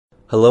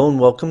Hello and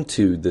welcome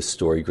to the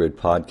Story Grid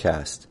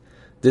podcast.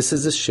 This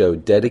is a show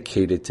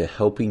dedicated to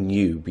helping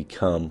you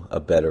become a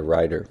better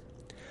writer.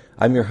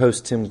 I'm your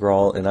host, Tim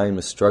Grahl, and I am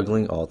a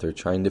struggling author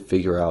trying to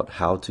figure out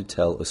how to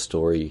tell a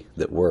story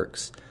that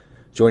works.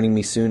 Joining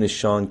me soon is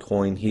Sean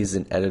Coyne. He's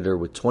an editor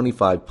with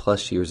 25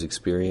 plus years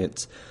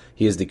experience.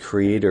 He is the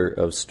creator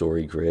of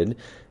Story Grid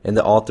and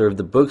the author of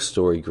the book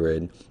Story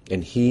Grid,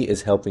 and he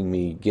is helping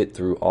me get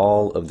through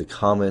all of the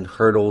common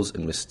hurdles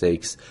and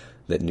mistakes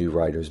that new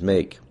writers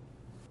make.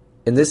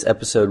 In this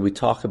episode, we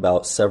talk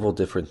about several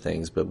different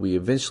things, but we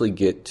eventually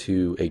get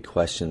to a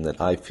question that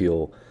I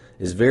feel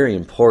is very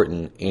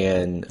important,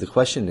 and the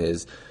question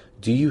is,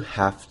 do you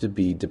have to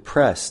be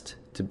depressed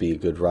to be a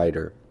good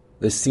writer?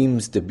 This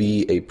seems to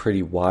be a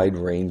pretty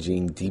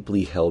wide-ranging,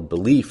 deeply held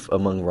belief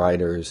among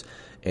writers,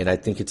 and I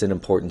think it's an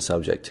important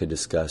subject to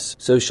discuss.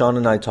 So Sean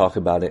and I talk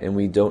about it, and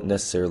we don't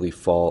necessarily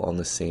fall on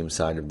the same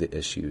side of the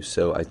issue.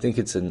 So I think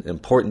it's an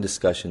important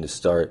discussion to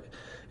start,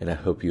 and I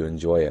hope you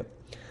enjoy it.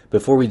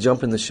 Before we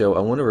jump in the show,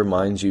 I want to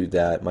remind you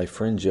that my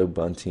friend Joe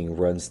Bunting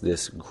runs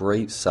this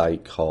great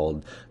site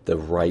called The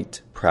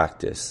Write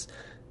Practice,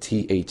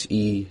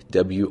 THEWRITE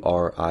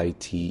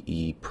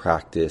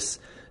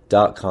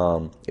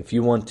practice.com. If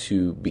you want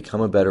to become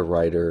a better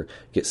writer,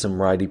 get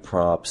some writing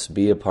prompts,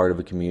 be a part of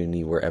a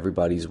community where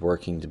everybody's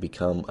working to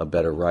become a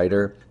better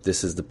writer,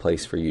 this is the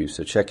place for you.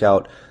 So check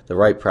out The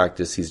Write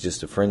Practice. He's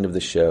just a friend of the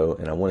show,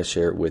 and I want to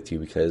share it with you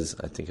because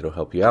I think it'll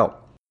help you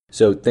out.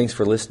 So thanks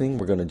for listening.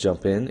 We're going to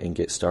jump in and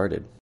get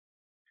started.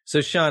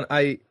 So Sean,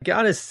 I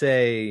got to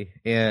say,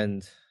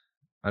 and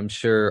I'm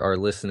sure our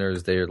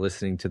listeners, they are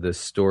listening to the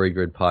Story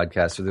Grid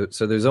podcast,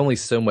 so there's only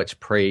so much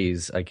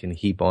praise I can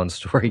heap on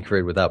Story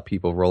Grid without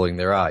people rolling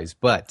their eyes.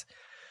 But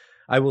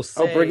I will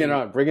say... Oh, bring it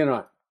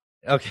on.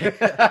 Okay.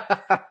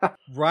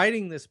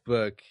 Writing this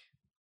book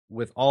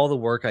with all the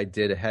work I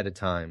did ahead of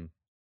time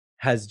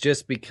has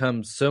just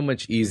become so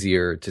much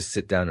easier to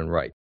sit down and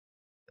write.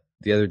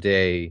 The other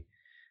day,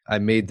 I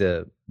made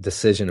the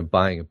decision of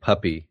buying a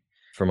puppy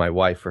for my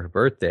wife for her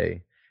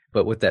birthday.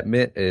 But what that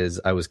meant is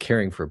I was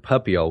caring for a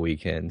puppy all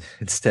weekend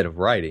instead of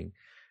writing.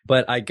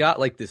 But I got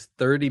like this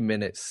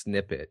 30-minute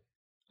snippet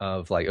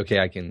of like, okay,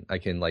 I can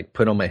like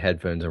put on my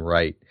headphones and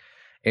write.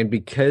 And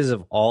because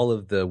of all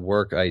of the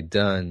work I'd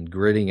done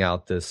gritting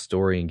out this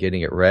story and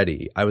getting it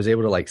ready, I was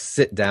able to like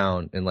sit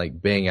down and like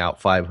bang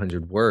out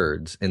 500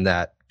 words in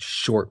that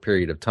short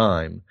period of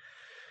time.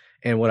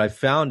 And what I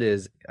found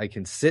is I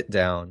can sit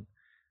down,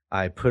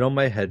 I put on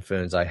my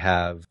headphones. I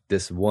have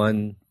this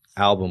one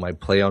album I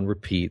play on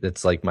repeat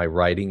that's like my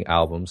writing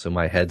album. So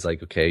my head's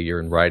like, okay,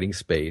 you're in writing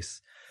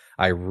space.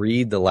 I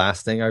read the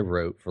last thing I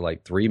wrote for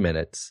like 3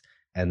 minutes,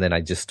 and then I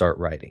just start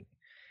writing.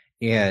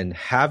 And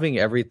having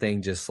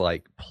everything just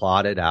like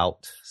plotted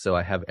out, so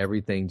I have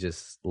everything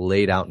just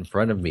laid out in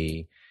front of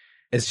me,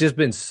 it's just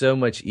been so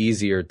much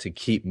easier to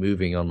keep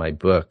moving on my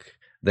book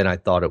than I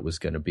thought it was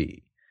going to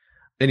be.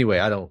 Anyway,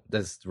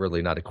 that's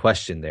really not a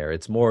question there.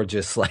 It's more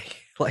just like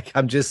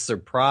I'm just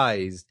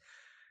surprised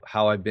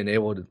how I've been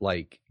able to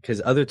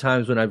because other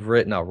times when I've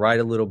written, I'll write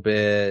a little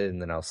bit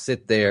and then I'll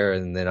sit there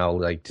and then I'll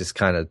like just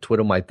kind of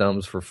twiddle my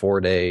thumbs for 4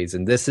 days.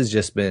 And this has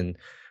just been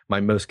my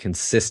most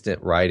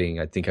consistent writing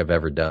I think I've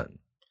ever done.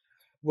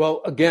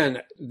 Well,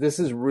 again, this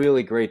is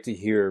really great to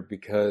hear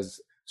because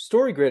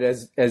Story Grid,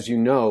 as you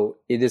know,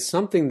 it is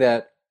something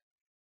that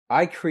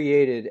I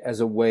created as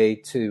a way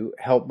to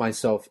help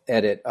myself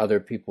edit other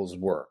people's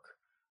work.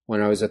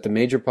 When I was at the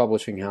major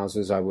publishing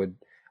houses, I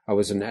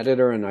was an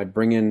editor and I'd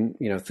bring in,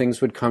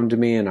 things would come to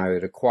me and I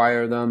would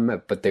acquire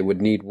them, but they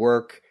would need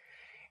work.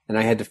 And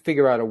I had to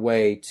figure out a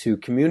way to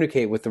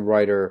communicate with the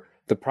writer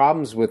the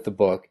problems with the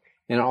book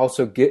and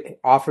also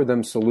offer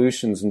them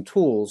solutions and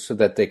tools so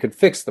that they could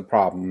fix the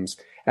problems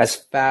as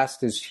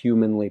fast as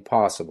humanly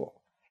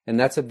possible. And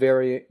that's a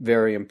very,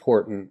 very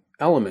important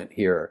element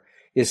here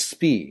is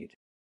speed.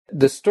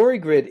 The Story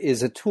Grid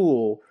is a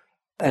tool,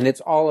 and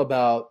it's all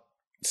about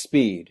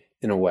speed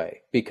in a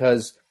way,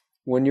 because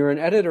when you're an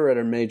editor at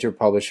a major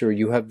publisher,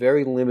 you have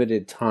very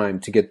limited time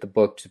to get the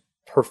book to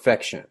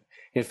perfection.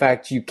 In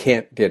fact, you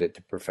can't get it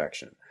to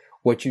perfection.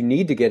 What you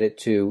need to get it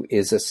to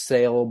is a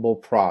saleable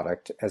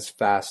product as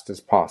fast as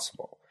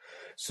possible.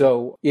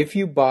 So if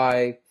you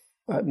buy,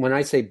 when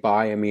I say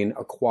buy, I mean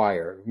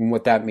acquire. And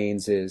what that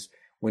means is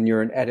when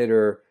you're an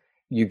editor,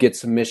 you get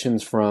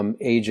submissions from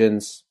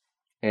agents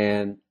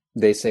and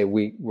they say,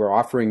 we're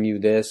offering you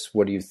this.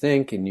 What do you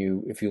think? And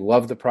if you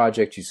love the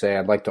project, you say,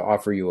 I'd like to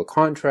offer you a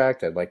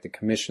contract. I'd like to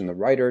commission the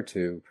writer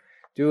to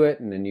do it.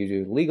 And then you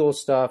do legal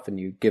stuff and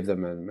you give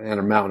them an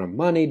amount of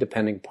money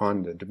depending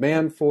upon the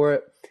demand for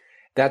it.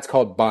 That's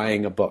called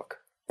buying a book.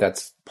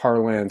 That's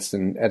parlance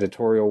in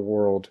editorial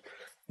world.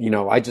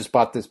 I just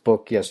bought this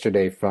book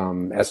yesterday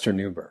from Esther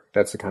Newberg.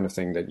 That's the kind of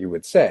thing that you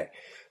would say.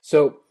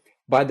 So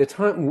by the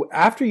time,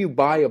 after you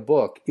buy a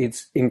book,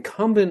 it's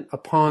incumbent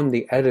upon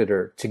the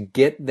editor to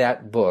get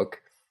that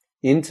book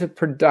into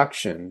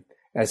production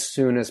as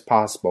soon as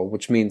possible,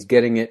 which means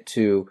getting it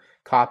to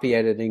copy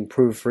editing,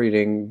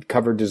 proofreading,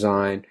 cover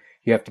design.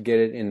 You have to get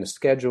it in the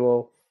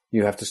schedule.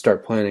 You have to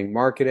start planning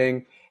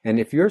marketing. And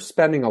if you're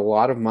spending a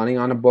lot of money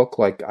on a book,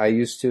 like I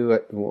used to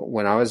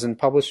when I was in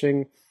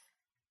publishing,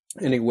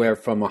 anywhere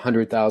from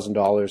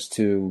 $100,000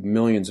 to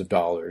millions of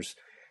dollars,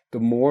 the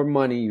more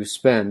money you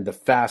spend, the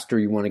faster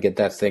you want to get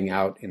that thing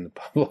out in the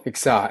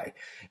public's eye,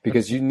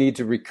 because you need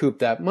to recoup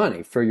that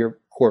money for your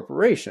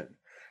corporation.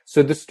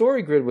 So the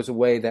story grid was a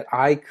way that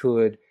I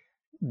could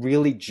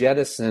really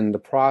jettison the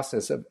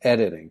process of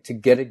editing to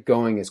get it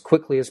going as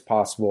quickly as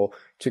possible,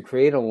 to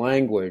create a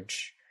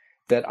language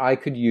that I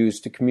could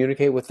use to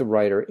communicate with the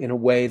writer in a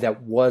way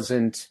that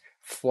wasn't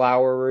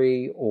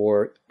flowery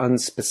or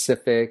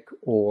unspecific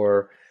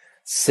or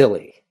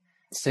silly.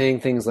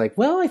 Saying things like,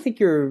 well, I think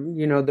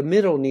the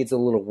middle needs a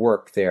little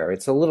work there.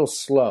 It's a little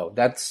slow.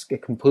 That's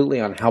completely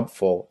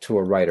unhelpful to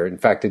a writer. In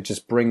fact, it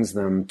just brings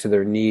them to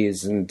their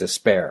knees in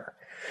despair.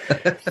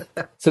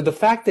 So the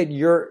fact that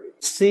you're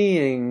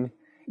seeing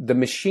the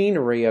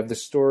machinery of the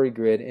story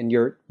grid and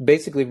you're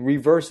basically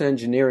reverse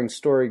engineering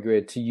story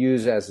grid to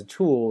use as a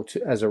tool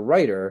as a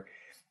writer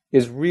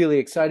is really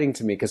exciting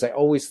to me, because I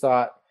always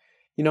thought,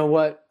 you know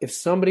what, if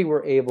somebody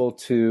were able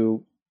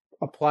to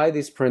apply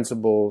these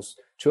principles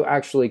to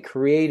actually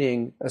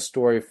creating a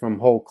story from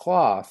whole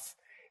cloth,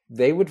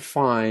 they would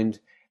find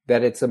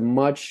that it's a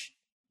much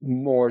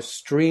more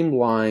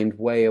streamlined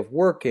way of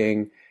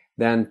working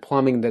than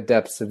plumbing the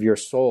depths of your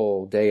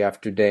soul day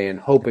after day and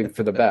hoping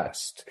for the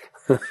best.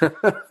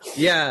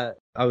 Yeah,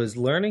 I was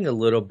learning a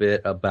little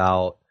bit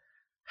about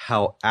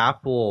how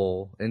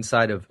Apple,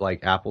 inside of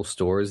like Apple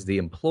stores, the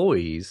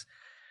employees,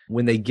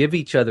 when they give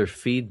each other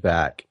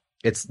feedback,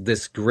 it's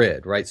this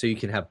grid, right? So you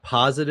can have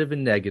positive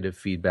and negative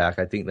feedback.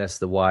 I think that's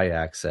the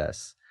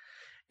y-axis.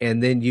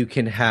 And then you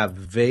can have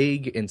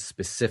vague and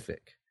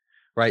specific,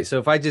 right? So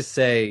if I just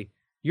say,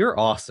 you're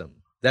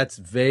awesome, that's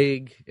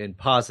vague and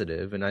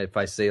positive. And if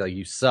I say like,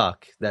 you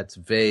suck, that's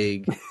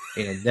vague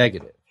and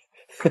negative.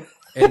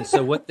 And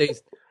so what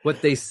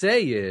they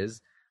say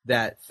is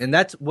that, and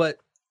that's what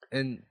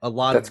in a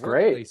lot of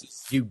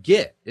workplaces you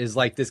get is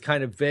like this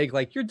kind of vague,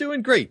 like, you're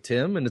doing great,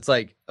 Tim. And it's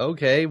like,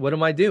 okay, what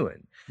am I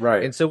doing?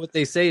 Right. And so what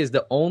they say is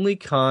the only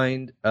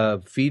kind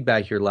of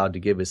feedback you're allowed to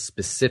give is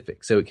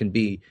specific. So it can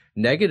be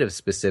negative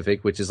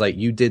specific, which is like,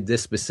 you did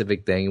this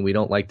specific thing and we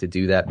don't like to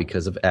do that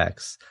because of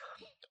X.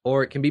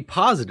 Or it can be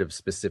positive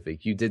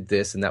specific. You did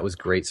this and that was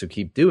great, so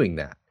keep doing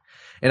that.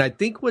 And I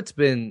think what's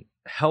been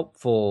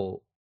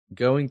helpful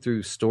going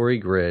through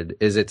StoryGrid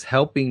is it's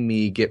helping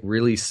me get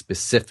really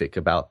specific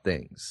about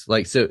things.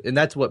 Like, so, and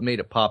that's what made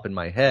it pop in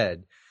my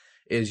head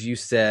is you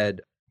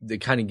said it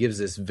kind of gives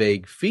this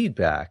vague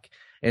feedback.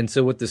 And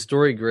so what the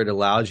story grid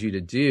allows you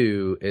to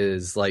do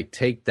is like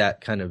take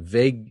that kind of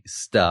vague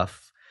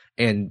stuff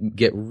and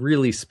get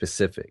really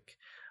specific.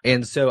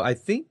 And so I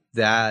think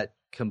that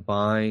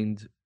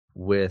combined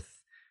with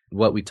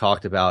what we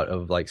talked about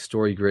of like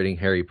story gridding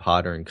Harry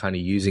Potter and kind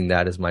of using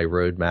that as my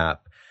roadmap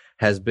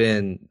has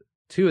been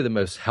two of the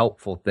most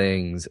helpful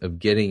things of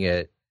getting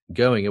it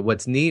going. And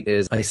what's neat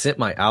is I sent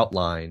my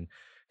outline,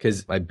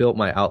 because I built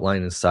my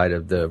outline inside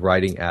of the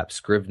writing app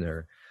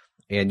Scrivener.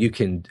 And you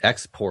can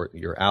export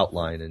your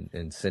outline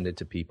and send it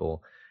to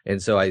people.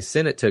 And so I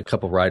sent it to a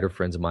couple writer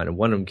friends of mine, and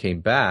one of them came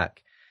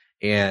back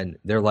and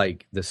they're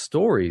like, the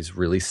story's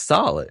really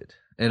solid.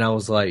 And I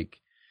was like,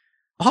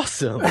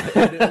 awesome.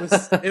 And it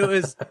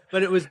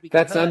was because,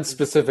 that's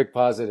unspecific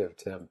positive,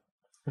 Tim.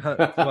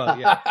 Well,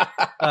 yeah,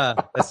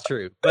 that's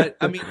true. But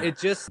I mean,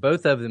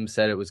 both of them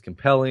said it was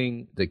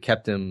compelling, that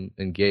kept them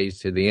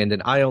engaged to the end.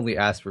 And I only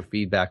asked for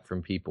feedback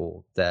from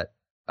people that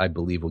I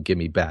believe will give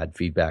me bad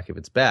feedback if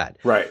it's bad.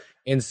 Right.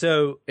 And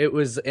so it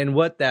was, and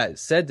what that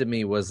said to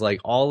me was like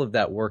all of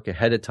that work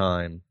ahead of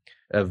time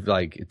of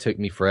like, it took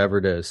me forever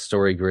to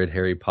story grid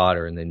Harry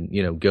Potter and then,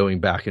 going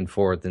back and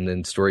forth and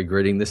then story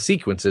gridding the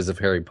sequences of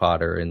Harry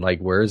Potter and like,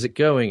 where is it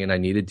going? And I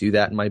need to do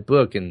that in my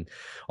book and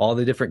all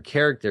the different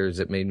characters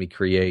that made me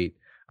create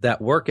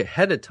that work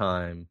ahead of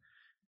time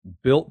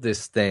built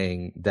this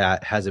thing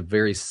that has a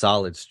very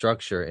solid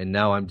structure. And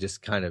now I'm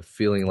just kind of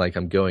feeling like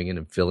I'm going in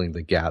and filling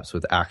the gaps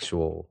with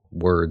actual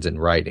words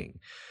and writing.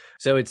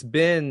 So it's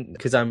been,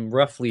 because I'm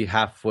roughly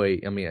halfway,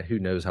 I mean, who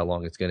knows how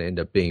long it's going to end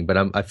up being, but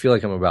I feel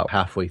like I'm about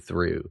halfway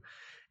through.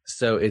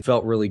 So it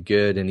felt really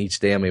good. And each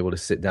day I'm able to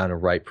sit down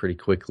and write pretty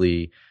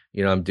quickly.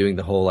 I'm doing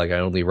the whole, like, I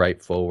only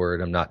write forward.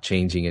 I'm not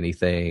changing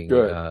anything.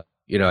 Good.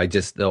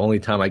 The only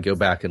time I go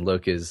back and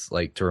look is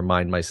like to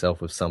remind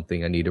myself of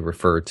something I need to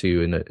refer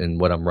to in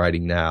what I'm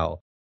writing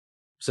now.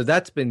 So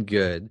that's been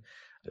good.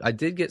 I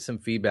did get some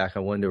feedback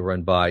I wanted to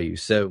run by you.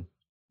 So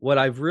what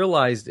I've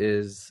realized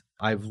is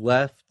I've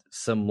left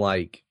some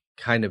like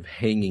kind of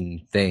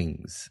hanging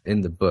things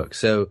in the book.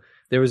 So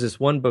there was this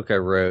one book I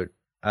wrote,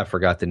 I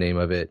forgot the name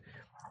of it.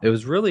 It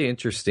was really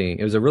interesting.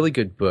 It was a really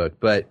good book,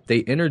 but they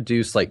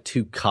introduced like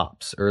two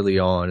cops early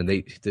on, and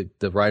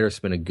the writer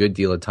spent a good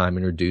deal of time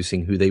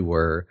introducing who they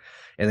were,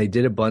 and they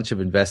did a bunch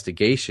of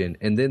investigation,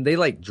 and then they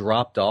like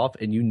dropped off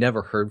and you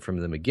never heard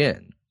from them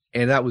again.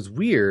 And that was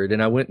weird.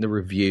 And I went in the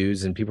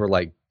reviews and people were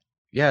like,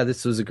 yeah,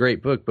 this was a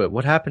great book, but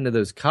what happened to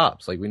those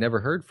cops? Like, we never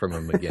heard from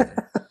them again.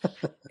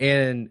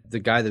 And the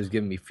guy that was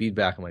giving me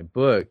feedback on my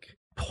book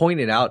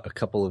pointed out a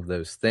couple of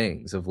those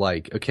things of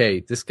like, okay,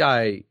 this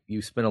guy,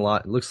 you spent a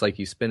lot, it looks like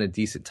you spent a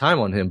decent time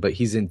on him, but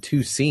he's in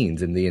 2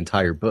 scenes in the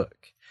entire book.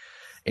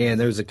 And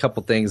there's a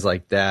couple things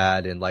like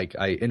that. And like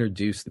I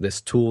introduced this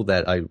tool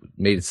that I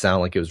made it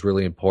sound like it was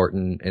really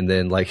important. And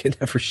then like it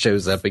never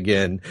shows up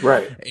again.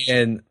 Right.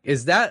 And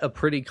is that a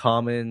pretty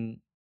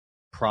common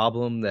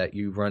problem that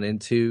you run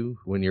into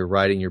when you're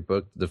writing your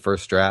book, the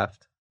first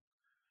draft?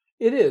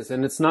 It is.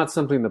 And it's not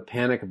something to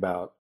panic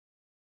about.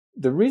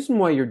 The reason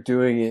why you're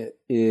doing it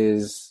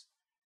is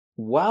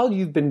while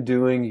you've been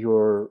doing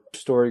your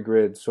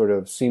StoryGrid sort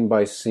of scene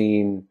by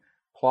scene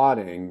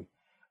plotting,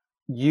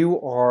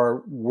 you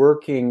are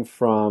working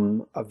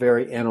from a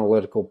very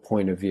analytical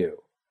point of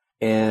view.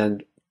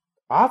 And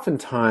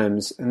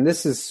oftentimes, and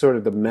this is sort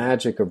of the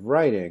magic of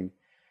writing,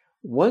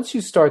 once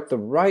you start the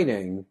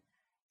writing,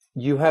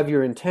 you have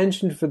your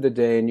intention for the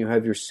day and you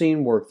have your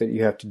scene work that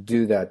you have to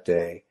do that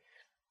day,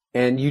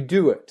 and you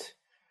do it.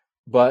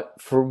 But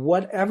for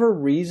whatever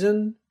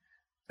reason,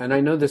 and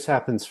I know this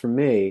happens for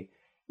me,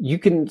 you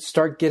can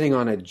start getting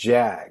on a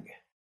jag.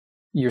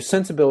 Your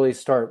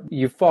sensibilities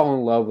you fall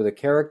in love with a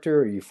character,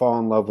 or you fall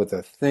in love with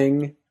a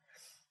thing,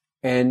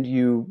 and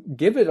you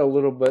give it a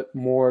little bit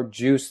more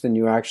juice than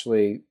you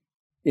actually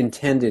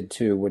intended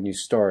to when you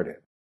started.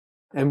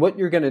 And what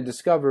you're going to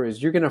discover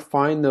is you're going to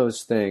find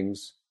those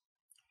things.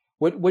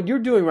 What you're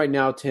doing right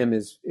now, Tim,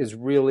 is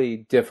really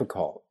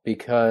difficult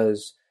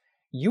because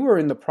you are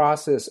in the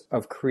process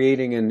of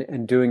creating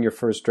and doing your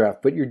first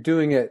draft, but you're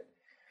doing it,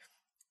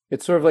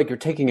 it's sort of like you're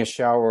taking a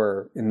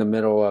shower in the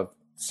middle of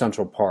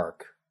Central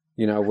Park,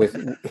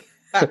 with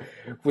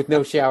with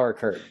no shower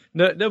curtain.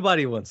 No,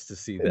 nobody wants to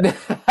see that.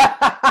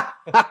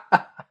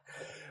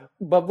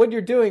 But what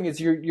you're doing is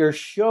you're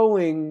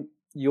showing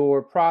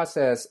your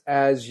process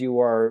as you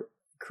are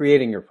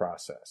creating your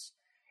process.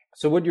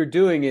 So what you're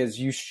doing is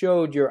you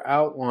showed your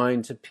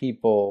outline to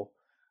people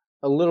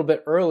a little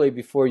bit early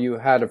before you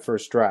had a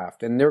first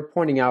draft, and they're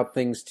pointing out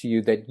things to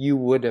you that you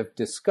would have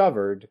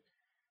discovered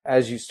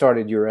as you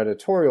started your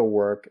editorial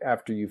work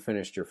after you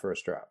finished your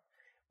first draft.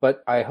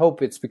 But I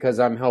hope it's because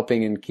I'm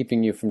helping and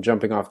keeping you from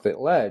jumping off the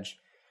ledge.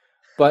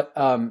 But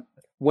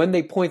when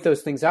they point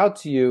those things out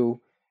to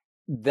you,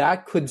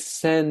 that could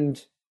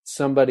send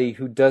somebody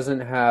who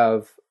doesn't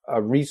have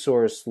a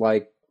resource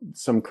like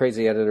some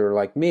crazy editor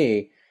like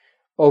me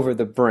over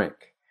the brink.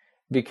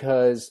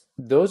 Because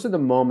those are the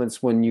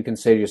moments when you can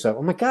say to yourself,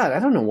 oh my God, I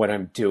don't know what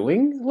I'm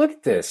doing. Look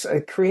at this.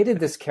 I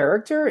created this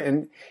character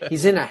and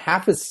he's in a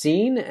half a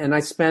scene and I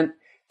spent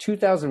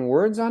 2,000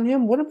 words on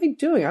him. What am I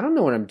doing? I don't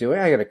know what I'm doing.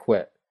 I got to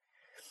quit.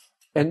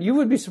 And you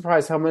would be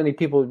surprised how many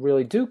people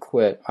really do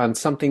quit on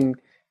something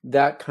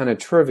that kind of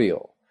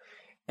trivial.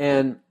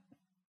 And,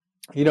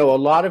 a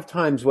lot of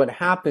times what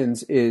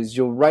happens is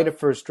you'll write a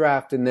first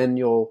draft and then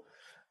you'll,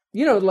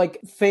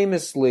 like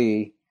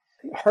famously,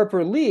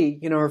 Harper Lee,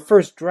 her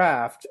first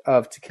draft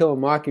of To Kill a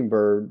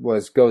Mockingbird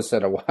was Go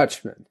Set a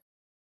Watchman.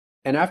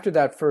 And after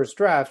that first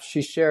draft,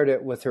 she shared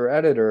it with her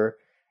editor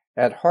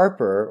at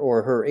Harper,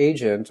 or her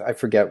agent, I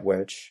forget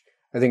which.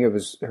 I think it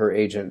was her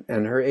agent.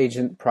 And her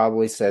agent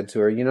probably said to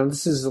her,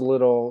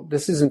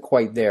 this isn't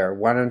quite there.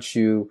 Why don't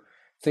you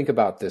think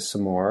about this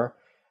some more?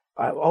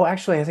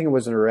 Actually, I think it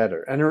was her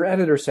editor. And her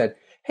editor said,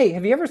 hey,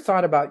 have you ever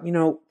thought about,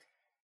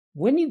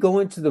 when you go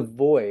into the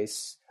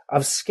voice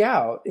of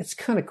Scout, it's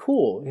kind of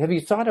cool. Have you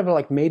thought of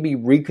like maybe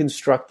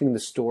reconstructing the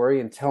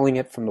story and telling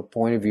it from the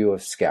point of view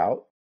of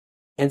Scout?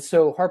 And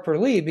so Harper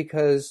Lee,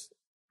 because,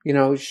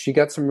 she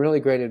got some really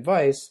great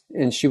advice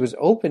and she was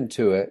open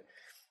to it,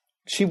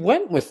 she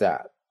went with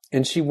that.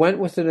 And she went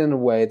with it in a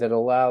way that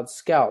allowed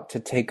Scout to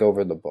take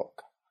over the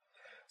book.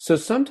 So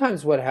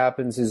sometimes what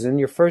happens is in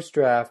your first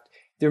draft,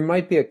 there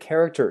might be a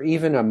character,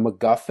 even a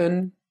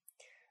MacGuffin.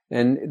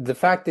 And the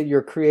fact that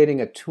you're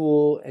creating a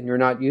tool and you're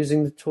not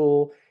using the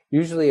tool,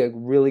 usually a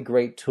really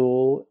great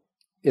tool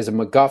is a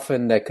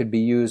MacGuffin that could be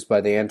used by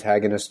the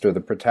antagonist or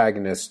the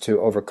protagonist to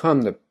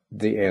overcome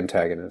the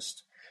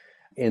antagonist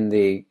in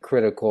the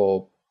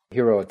critical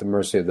hero at the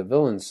mercy of the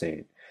villain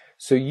scene.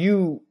 So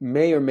you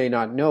may or may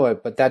not know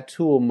it, but that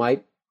tool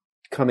might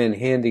come in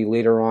handy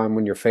later on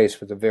when you're faced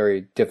with a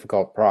very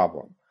difficult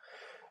problem.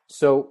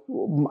 So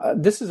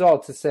this is all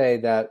to say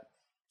that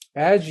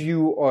as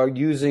you are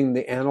using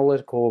the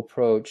analytical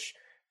approach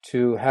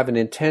to have an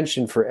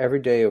intention for every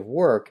day of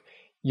work,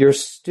 you're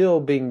still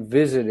being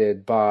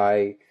visited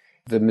by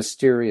the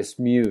mysterious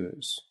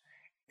muse.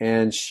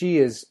 And she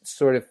is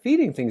sort of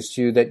feeding things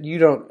to you that you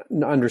don't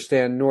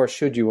understand, nor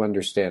should you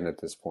understand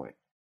at this point.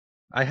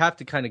 I have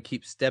to kind of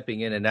keep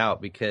stepping in and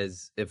out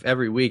because if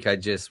every week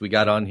we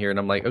got on here and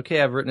I'm like,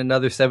 okay, I've written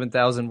another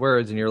 7,000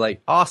 words and you're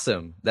like,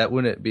 awesome. That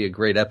wouldn't be a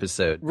great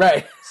episode.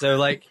 Right. So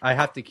like I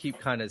have to keep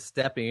kind of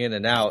stepping in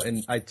and out.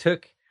 And I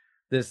took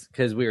this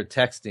because we were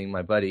texting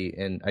my buddy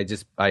and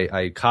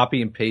I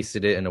copy and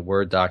pasted it in a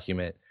Word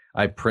document.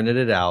 I printed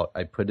it out.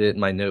 I put it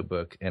in my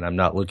notebook and I'm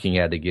not looking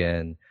at it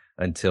again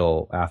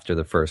until after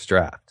the first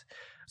draft.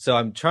 So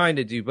I'm trying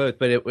to do both,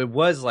 but it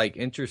was like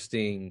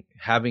interesting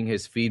having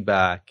his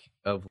feedback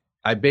of,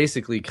 I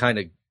basically kind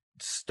of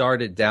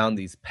started down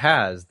these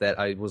paths that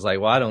I was like,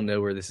 well, I don't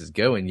know where this is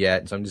going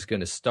yet, so I'm just going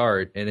to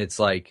start. And it's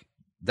like,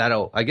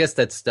 I guess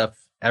that's stuff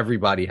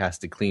everybody has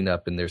to clean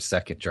up in their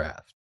second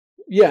draft.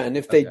 Yeah, and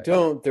if they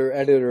don't, their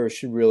editor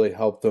should really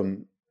help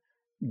them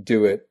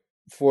do it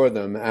for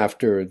them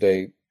after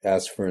they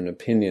ask for an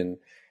opinion.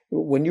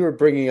 When you were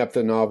bringing up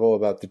the novel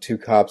about the two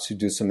cops who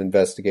do some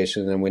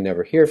investigation and then we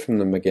never hear from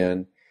them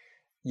again,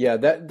 yeah,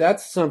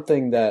 that's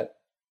something that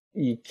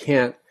you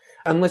can't,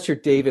 unless you're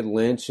David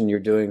Lynch and you're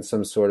doing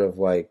some sort of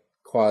like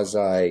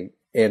quasi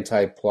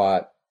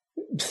anti-plot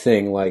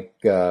thing, like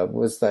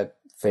was that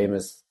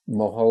famous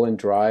Mulholland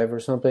Drive or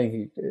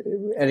something?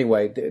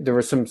 Anyway, there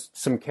were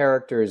some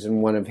characters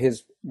in one of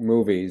his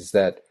movies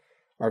that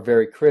are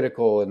very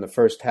critical in the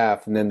first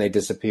half, and then they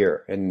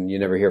disappear, and you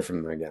never hear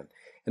from them again.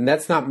 And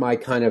that's not my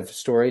kind of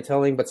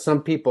storytelling, but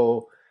some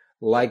people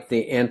like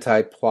the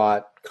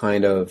anti-plot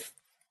kind of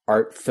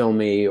art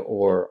filmy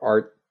or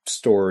art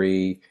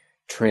story,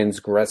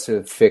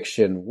 transgressive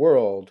fiction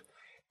world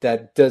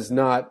that does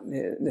not,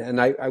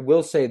 and I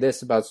will say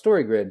this about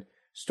StoryGrid.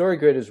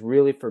 StoryGrid is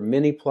really for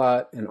mini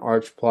plot and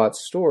arch plot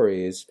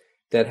stories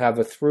that have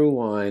a through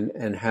line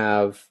and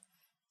have,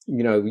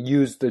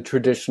 use the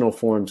traditional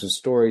forms of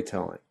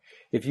storytelling.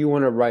 If you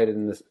want to write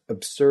an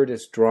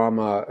absurdist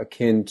drama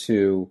akin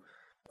to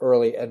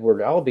early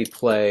Edward Albee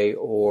play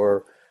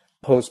or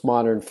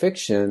postmodern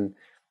fiction,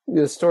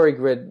 the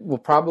StoryGrid will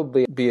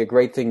probably be a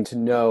great thing to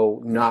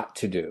know not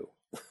to do.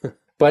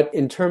 But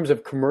in terms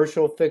of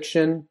commercial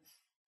fiction,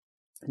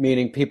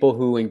 meaning people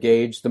who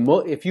engage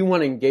if you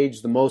want to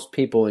engage the most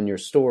people in your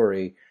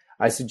story,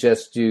 I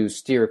suggest you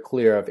steer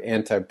clear of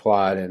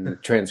anti-plot and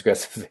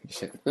transgressive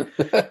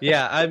fiction.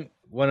 Yeah,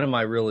 one of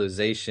my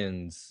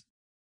realizations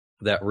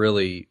that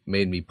really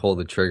made me pull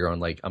the trigger on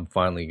like I'm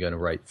finally going to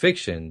write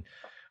fiction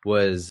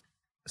was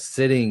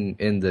sitting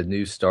in the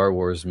new Star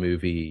Wars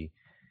movie,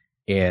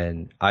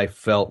 and I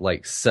felt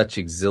like such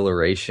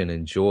exhilaration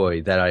and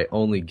joy that I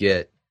only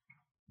get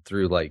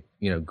through like,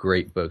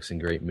 great books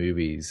and great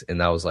movies.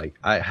 And I was like,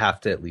 I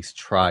have to at least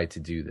try to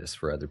do this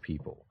for other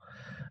people.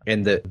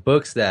 And the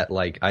books that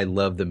like I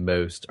love the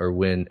most are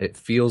when it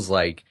feels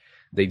like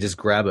they just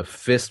grab a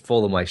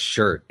fistful of my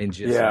shirt and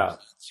just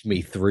push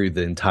me through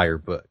the entire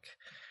book.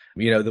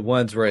 The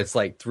ones where it's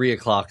like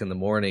 3:00 in the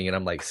morning and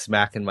I'm like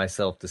smacking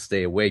myself to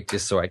stay awake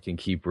just so I can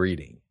keep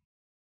reading.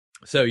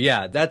 So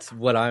yeah, that's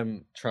what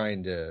I'm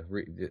trying to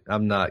read.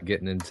 I'm not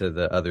getting into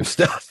the other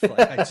stuff.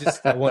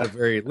 Like, I want a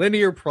very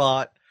linear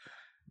plot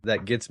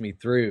that gets me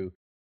through.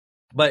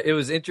 But it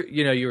was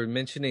you were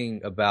mentioning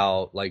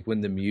about like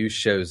when the muse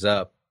shows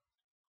up.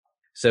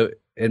 So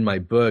in my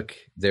book,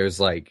 there's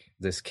like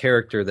this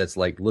character that's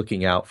like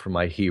looking out for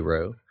my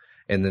hero,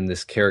 and then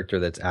this character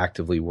that's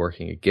actively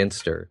working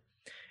against her.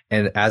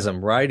 And as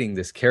I'm writing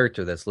this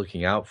character that's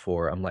looking out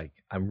for,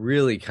 I'm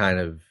really kind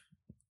of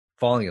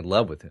falling in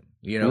love with him.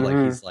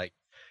 Like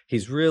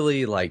he's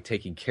really like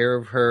taking care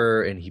of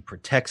her, and he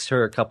protects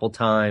her a couple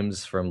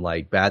times from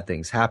like bad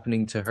things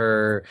happening to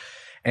her.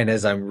 And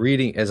as I'm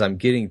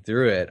getting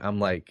through it, I'm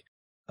like,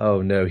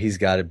 oh no, he's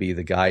got to be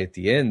the guy at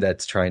the end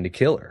that's trying to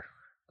kill her.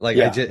 Like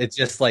it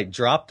just like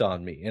dropped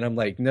on me, and I'm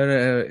like, no,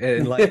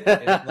 and like,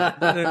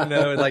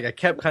 no. And like I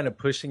kept kind of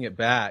pushing it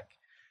back,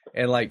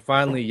 and like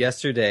finally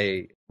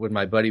yesterday, when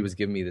my buddy was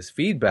giving me this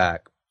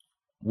feedback,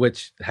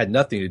 which had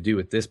nothing to do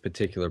with this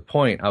particular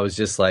point, I was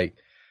just like,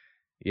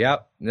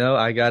 yep, no,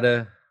 I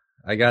gotta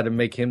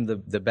make him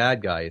the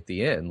bad guy at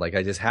the end. Like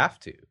I just have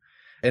to.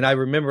 And I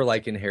remember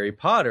like in Harry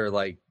Potter,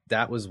 like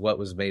that was what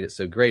was made it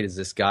so great, is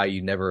this guy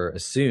you never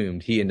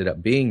assumed, he ended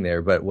up being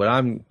there. But what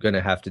I'm going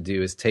to have to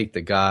do is take the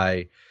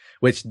guy,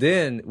 which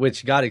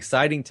got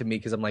exciting to me,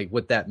 because I'm like,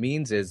 what that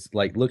means is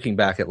like looking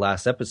back at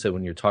last episode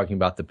when you're talking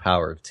about the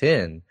power of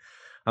 10,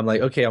 I'm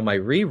like, okay, on my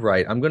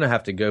rewrite, I'm going to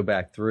have to go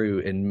back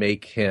through and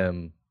make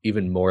him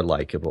even more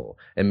likable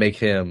and make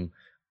him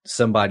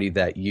somebody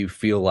that you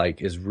feel like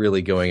is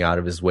really going out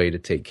of his way to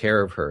take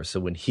care of her.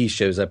 So when he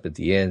shows up at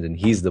the end and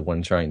he's the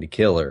one trying to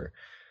kill her,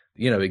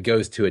 it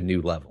goes to a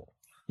new level.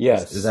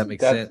 Yes. Does that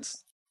make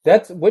sense?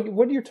 That's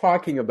what you're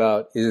talking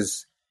about.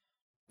 Is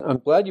I'm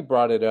glad you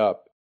brought it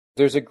up.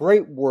 There's a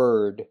great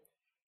word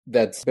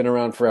that's been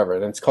around forever,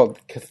 and it's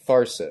called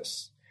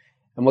catharsis.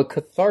 And what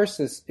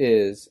catharsis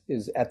is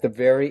at the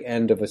very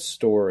end of a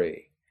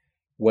story,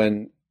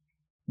 when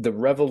the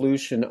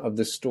revolution of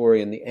the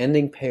story and the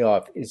ending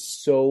payoff is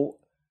so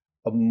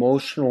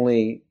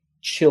emotionally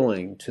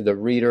chilling to the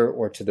reader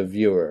or to the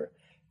viewer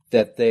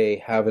that they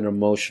have an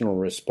emotional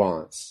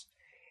response.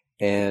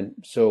 And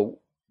so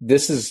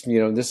this is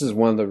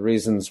one of the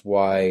reasons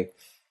why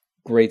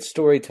great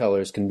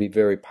storytellers can be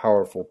very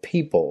powerful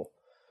people.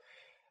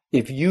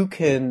 If you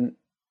can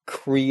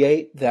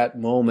create that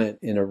moment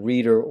in a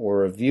reader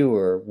or a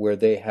viewer where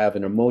they have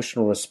an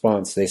emotional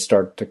response, they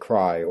start to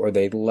cry or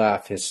they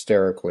laugh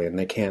hysterically and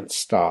they can't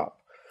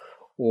stop,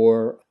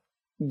 or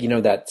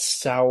that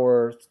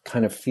sour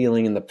kind of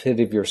feeling in the pit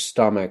of your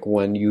stomach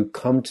when you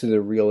come to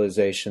the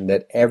realization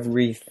that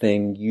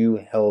everything you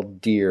held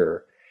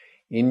dear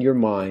in your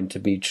mind to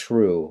be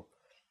true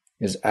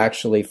is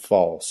actually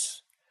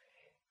false.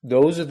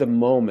 those are the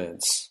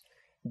moments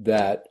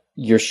that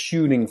you're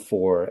shooting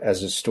for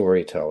as a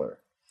storyteller.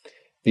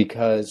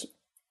 Because,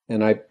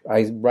 and I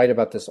write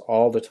about this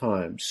all the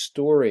time,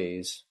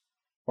 stories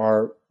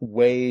are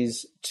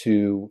ways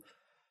to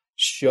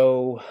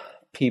show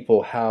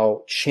people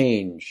how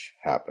change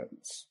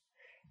happens,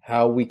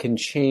 how we can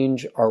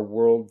change our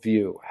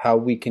worldview, how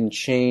we can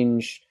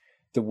change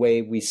the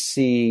way we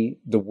see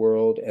the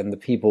world and the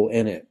people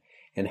in it,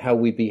 and how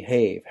we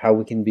behave, how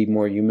we can be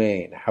more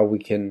humane, how we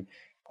can,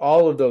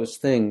 all of those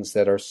things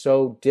that are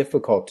so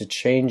difficult to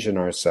change in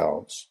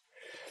ourselves.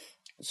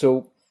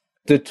 So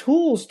the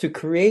tools to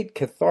create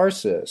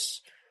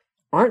catharsis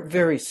aren't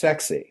very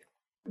sexy.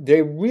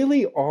 They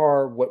really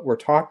are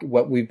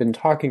what we've been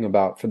talking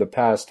about for the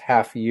past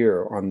half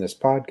year on this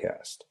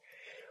podcast.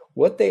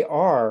 What they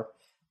are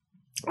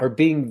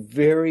being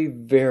very,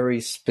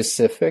 very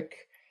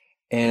specific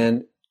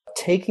and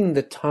taking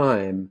the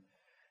time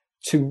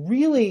to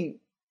really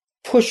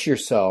push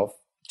yourself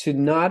to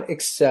not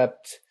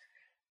accept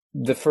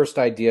the first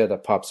idea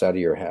that pops out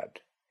of your head.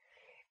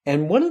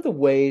 And one of the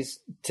ways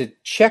to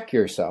check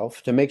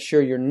yourself, to make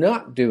sure you're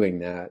not doing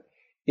that,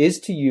 is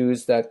to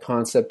use that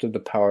concept of the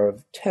power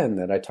of 10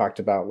 that I talked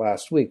about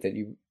last week, that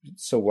you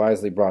so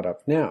wisely brought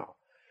up now.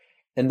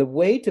 And the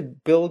way to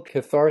build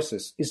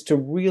catharsis is to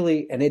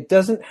really, and it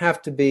doesn't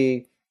have to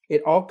be,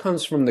 it all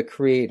comes from the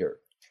creator.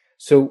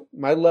 So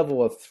my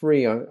level of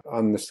 3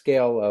 on the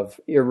scale of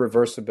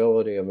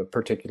irreversibility of a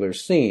particular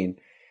scene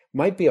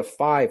might be a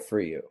 5 for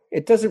you.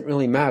 It doesn't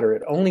really matter.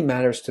 It only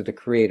matters to the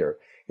creator.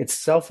 It's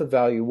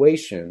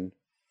self-evaluation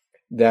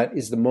that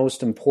is the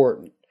most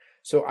important.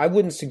 So I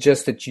wouldn't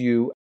suggest that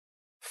you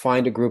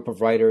find a group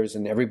of writers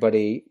and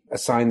everybody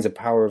assigns a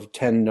power of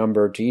 10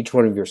 number to each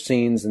one of your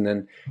scenes, and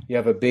then you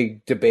have a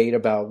big debate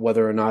about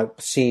whether or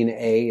not scene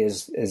A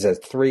is a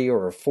 3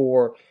 or a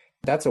 4.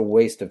 That's a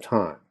waste of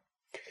time.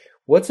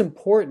 What's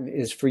important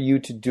is for you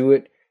to do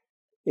it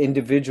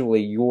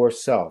individually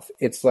yourself.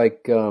 It's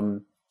like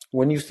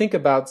when you think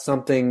about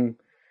something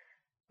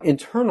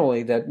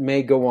internally that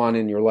may go on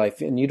in your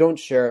life and you don't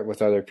share it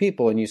with other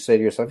people, and you say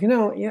to yourself,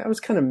 I was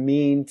kind of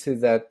mean to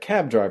that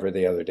cab driver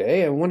the other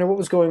day. I wonder what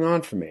was going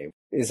on for me.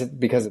 Is it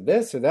because of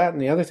this or that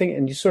and the other thing?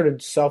 And you sort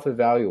of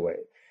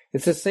self-evaluate.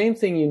 It's the same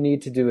thing you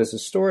need to do as a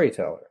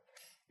storyteller,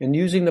 and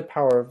using the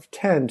power of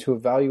 10 to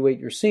evaluate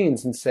your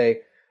scenes and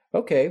say,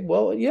 okay,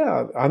 well,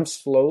 yeah, I'm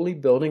slowly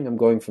building. I'm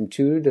going from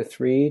 2 to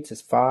 3 to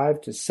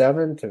 5 to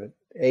 7 to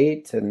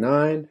 8 to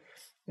 9.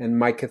 And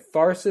my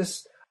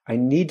catharsis, I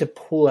need to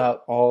pull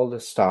out all the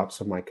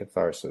stops of my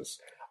catharsis.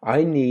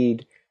 I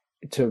need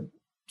to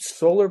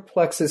solar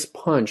plexus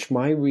punch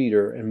my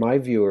reader and my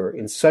viewer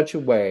in such a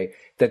way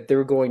that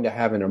they're going to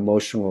have an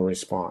emotional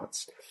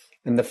response.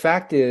 And the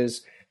fact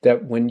is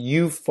that when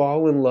you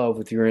fall in love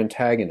with your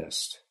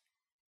antagonist,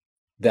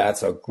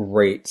 that's a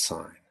great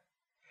sign.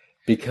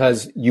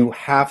 Because you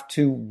have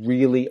to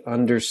really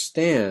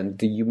understand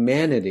the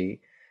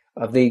humanity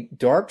of the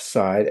dark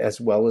side as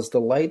well as the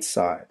light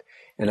side.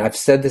 And I've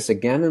said this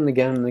again and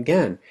again and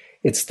again.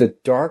 It's the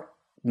dark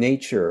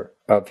nature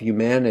of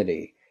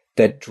humanity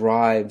that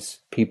drives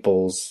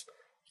people's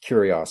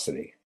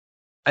curiosity.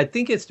 I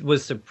think it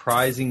was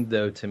surprising,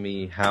 though, to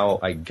me how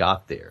I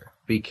got there,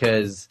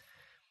 because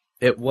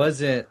it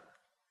wasn't,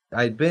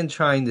 I'd been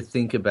trying to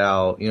think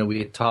about, we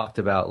had talked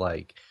about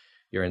like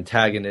your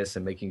antagonist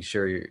and making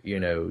sure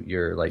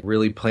you're like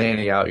really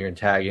planning out your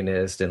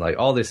antagonist and like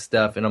all this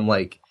stuff. And I'm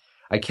like,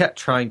 I kept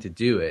trying to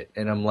do it.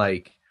 And I'm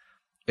like,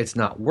 it's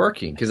not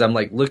working, because I'm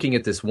like looking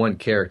at this one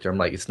character. I'm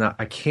like,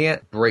 I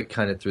can't break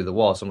kind of through the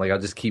wall. So I'm like, I'll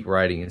just keep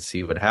writing and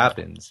see what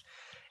happens.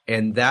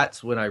 And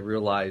that's when I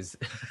realized,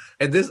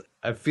 and this,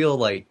 I feel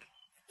like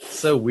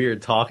so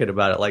weird talking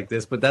about it like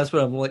this, but that's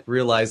when I'm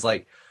realized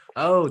like,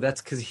 oh,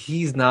 that's because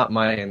he's not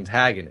my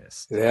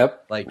antagonist.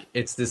 Yep. Like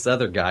it's this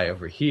other guy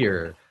over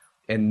here.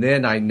 And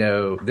then I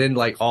know, then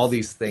like all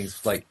these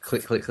things like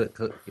click, click, click,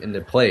 click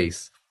into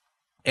place.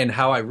 And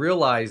how I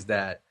realized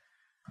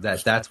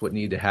that's what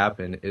needed to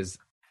happen is,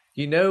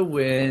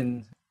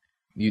 when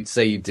you'd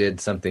say you did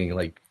something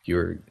like you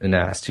were an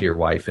ass to your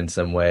wife in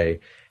some way,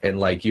 and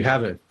like you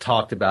haven't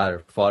talked about it or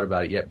thought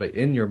about it yet, but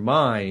in your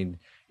mind,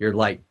 you're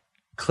like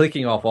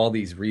clicking off all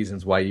these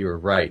reasons why you were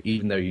right,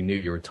 even though you knew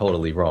you were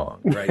totally wrong,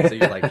 right? So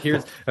you're like,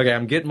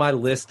 I'm getting my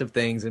list of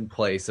things in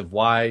place of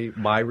why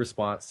my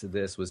response to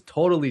this was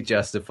totally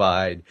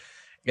justified.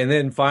 And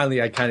then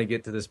finally I kind of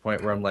get to this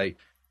point where I'm like,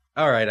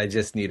 all right, I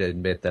just need to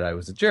admit that I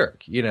was a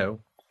jerk,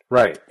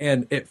 Right.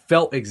 And it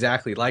felt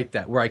exactly like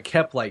that, where I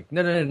kept like,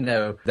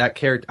 no, that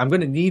character, I'm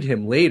going to need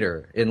him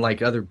later in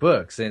like other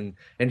books, and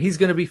he's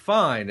going to be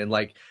fine. And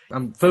like,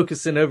 I'm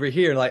focusing over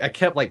here. Like I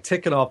kept like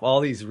ticking off all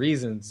these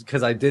reasons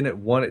because I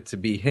didn't want it to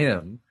be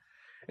him.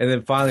 And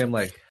then finally I'm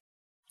like,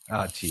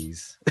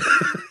 geez,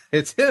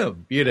 it's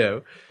him,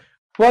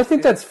 Well, I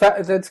think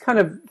that's kind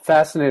of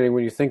fascinating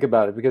when you think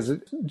about it, because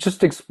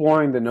just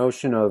exploring the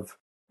notion of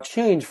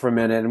change for a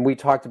minute, and we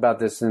talked about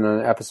this in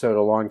an episode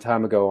a long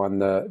time ago on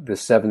the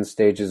 7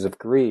 stages of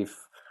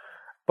grief.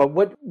 But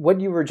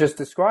what you were just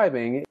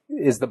describing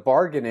is the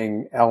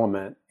bargaining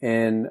element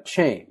in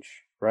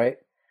change, right?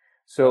 Oh,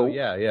 So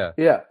yeah.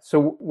 yeah,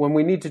 so when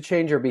we need to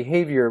change our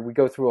behavior, we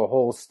go through a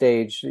whole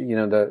stage,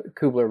 the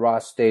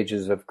Kubler-Ross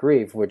stages of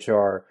grief, which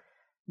are,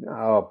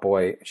 oh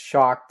boy,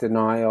 shock,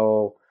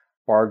 denial,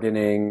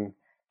 bargaining,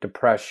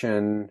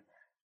 depression.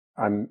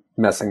 I'm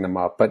messing them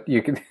up, but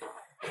you can.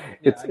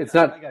 It's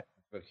not. I got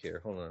the book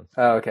here. Hold on.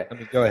 Oh, okay. I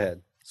mean, go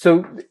ahead.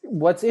 So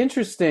what's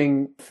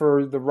interesting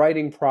for the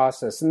writing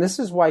process, and this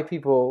is why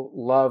people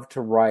love to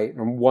write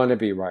and want to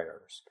be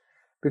writers,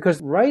 because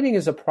writing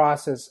is a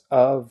process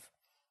of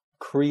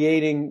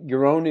creating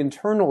your own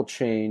internal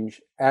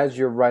change as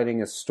you're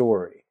writing a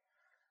story.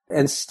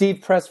 And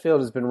Steve Pressfield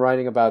has been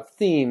writing about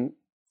theme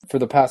for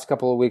the past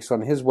couple of weeks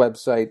on his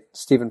website,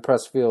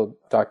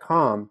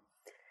 stephenpressfield.com.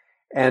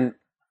 And,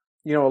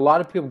 a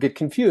lot of people get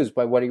confused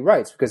by what he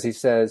writes because he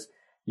says,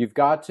 you've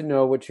got to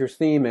know what your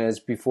theme is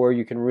before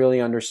you can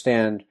really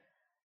understand,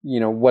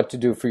 what to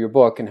do for your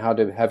book and how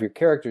to have your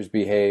characters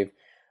behave.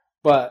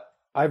 But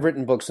I've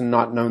written books and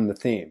not known the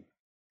theme.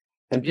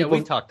 And people,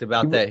 we talked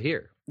about that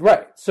here.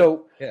 Right.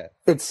 So yeah.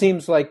 It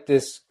seems like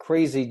this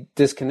crazy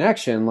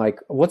disconnection. Like,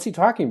 what's he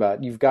talking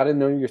about? You've got to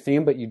know your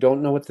theme, but you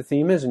don't know what the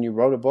theme is, and you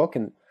wrote a book.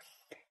 And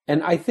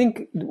I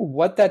think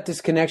what that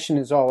disconnection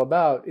is all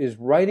about is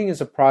writing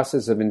is a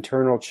process of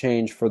internal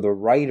change for the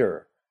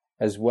writer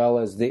as well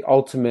as the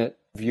ultimate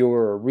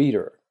viewer or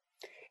reader.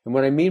 And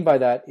what I mean by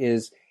that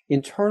is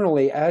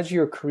internally, as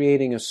you're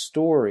creating a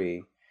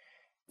story,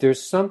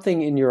 there's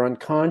something in your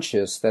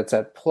unconscious that's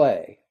at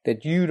play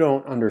that you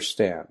don't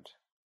understand.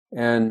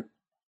 And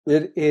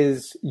it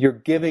is, you're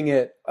giving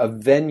it a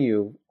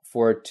venue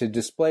for it to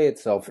display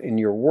itself in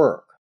your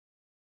work.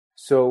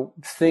 So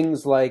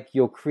things like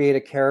you'll create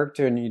a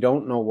character and you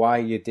don't know why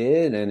you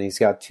did, and he's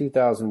got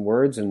 2,000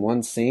 words in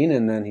one scene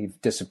and then he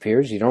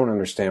disappears. You don't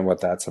understand what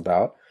that's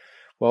about.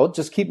 Well,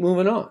 just keep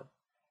moving on.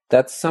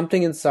 That's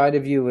something inside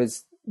of you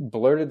has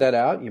blurted that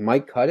out. You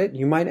might cut it.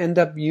 You might end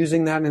up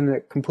using that in a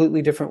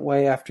completely different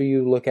way after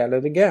you look at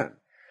it again.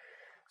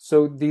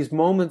 So these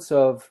moments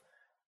of,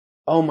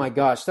 oh my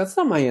gosh, that's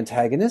not my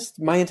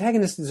antagonist. My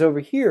antagonist is over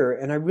here,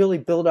 and I really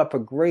build up a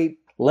great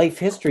life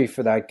history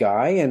for that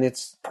guy, and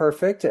it's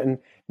perfect. And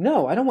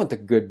no, I don't want the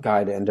good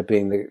guy to end up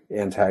being the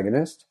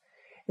antagonist.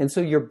 And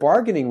so you're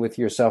bargaining with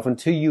yourself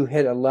until you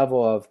hit a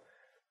level of,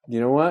 you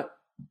know what?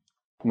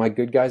 My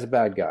good guy's a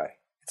bad guy.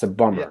 It's a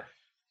bummer. Yeah.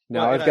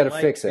 Now I've got to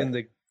fix it.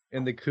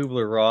 In the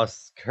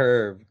Kubler-Ross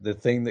curve, the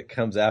thing that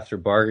comes after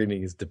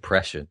bargaining is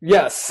depression.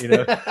 Yes.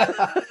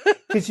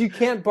 Because you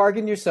can't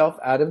bargain yourself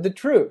out of the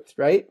truth,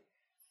 right?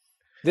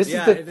 This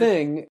is the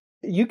thing.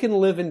 You can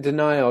live in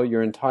denial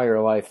your entire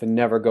life and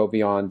never go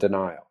beyond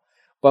denial.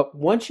 But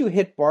once you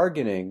hit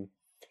bargaining,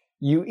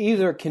 you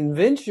either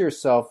convince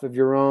yourself of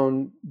your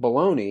own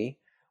baloney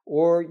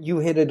or you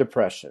hit a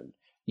depression.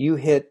 You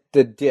hit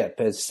the dip,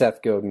 as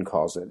Seth Godin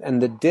calls it.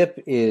 And the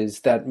dip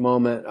is that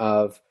moment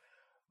of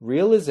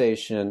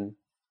realization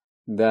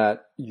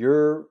that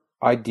your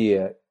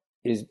idea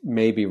is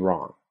maybe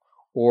wrong,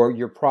 or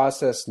your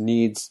process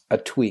needs a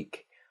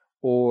tweak,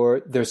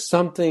 or there's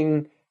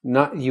something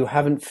you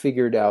haven't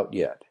figured out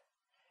yet.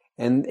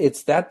 And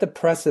it's that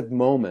depressive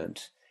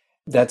moment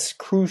that's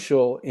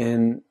crucial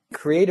in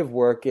creative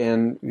work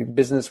and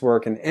business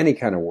work and any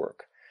kind of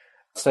work.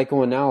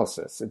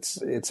 Psychoanalysis.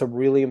 It's a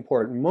really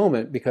important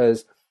moment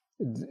because,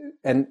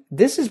 and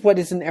this is what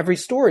is in every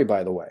story,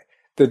 by the way.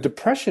 The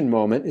depression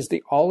moment is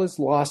the all is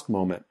lost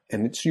moment,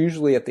 and it's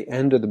usually at the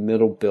end of the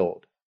middle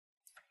build.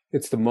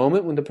 It's the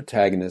moment when the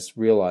protagonist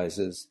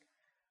realizes,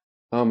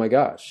 oh my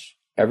gosh,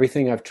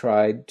 everything I've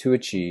tried to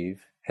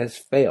achieve has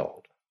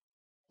failed.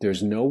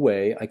 There's no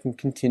way I can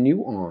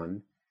continue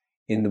on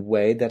in the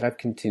way that I've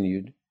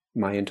continued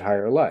my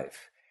entire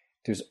life.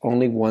 There's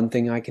only one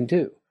thing I can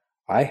do.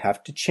 I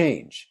have to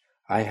change.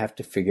 I have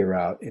to figure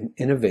out an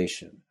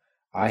innovation.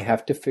 I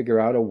have to figure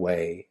out a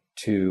way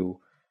to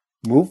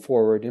move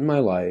forward in my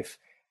life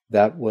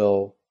that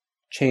will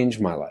change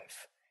my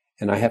life.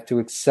 And I have to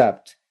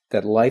accept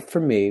that life for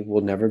me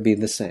will never be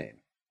the same.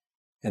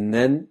 And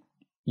then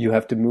you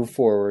have to move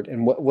forward.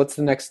 And what's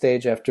the next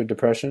stage after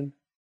depression?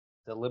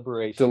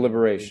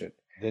 Deliberation.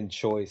 Then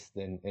choice,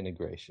 then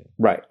integration.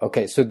 Right.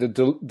 Okay. So the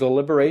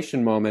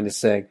deliberation moment is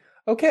saying,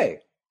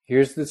 okay,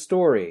 here's the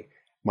story.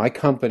 My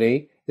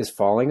company is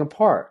falling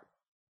apart.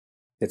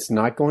 It's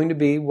not going to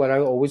be what I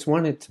always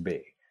want it to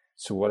be.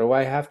 So what do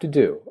I have to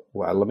do?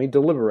 Well, let me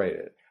deliberate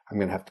it. I'm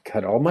going to have to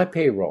cut all my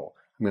payroll.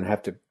 I'm going to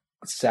have to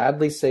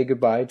sadly say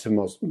goodbye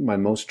to my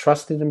most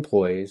trusted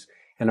employees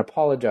and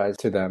apologize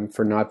to them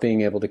for not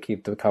being able to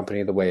keep the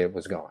company the way it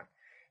was going.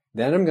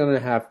 Then I'm going to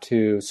have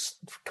to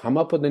come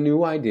up with a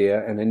new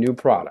idea and a new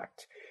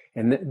product.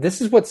 And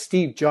this is what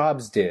Steve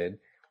Jobs did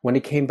when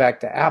he came back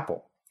to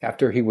Apple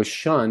after he was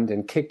shunned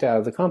and kicked out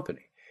of the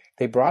company.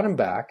 They brought him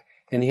back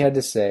and he had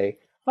to say,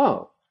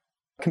 oh,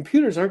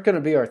 computers aren't going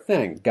to be our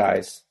thing,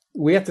 guys.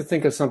 We have to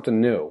think of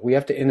something new. We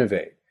have to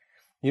innovate.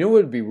 You know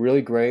what would be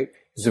really great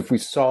is if we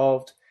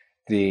solved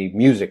the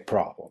music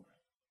problem.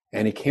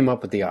 And he came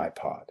up with the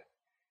iPod.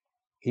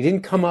 He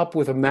didn't come up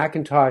with a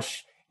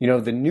Macintosh,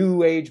 the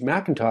new age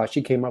Macintosh.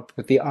 He came up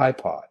with the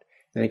iPod.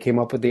 Then he came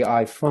up with the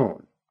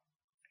iPhone.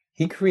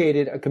 He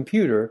created a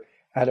computer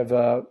out of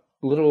a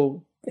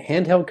little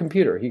handheld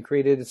computer. He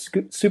created a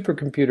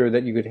supercomputer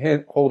that you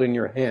could hold in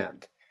your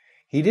hand.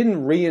 He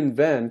didn't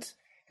reinvent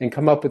and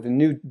come up with a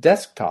new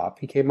desktop.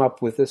 He came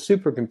up with a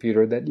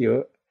supercomputer that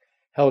you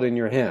held in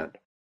your hand.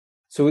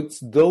 So it's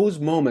those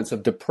moments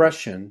of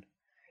depression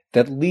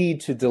that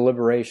lead to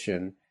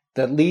deliberation,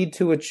 that lead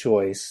to a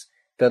choice,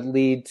 that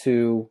lead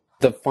to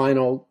the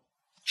final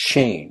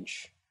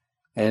change.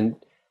 And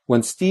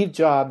when Steve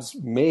Jobs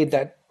made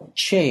that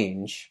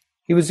change,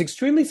 he was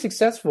extremely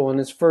successful in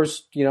his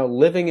first,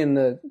 living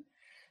in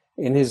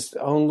his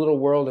own little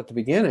world at the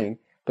beginning.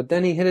 But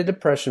then he hit a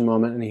depression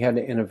moment and he had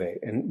to innovate.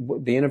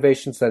 And the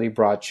innovations that he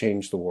brought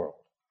changed the world.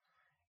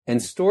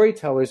 And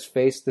storytellers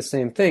face the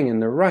same thing in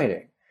their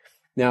writing.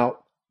 Now,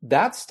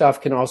 that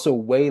stuff can also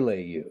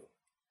waylay you,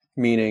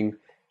 meaning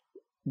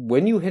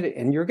when you hit it,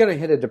 and you're going to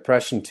hit a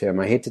depression, Tim.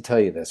 I hate to tell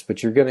you this,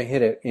 but you're going to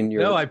hit it in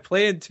your... No, I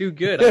planned too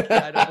good.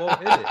 I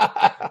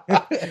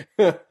won't hit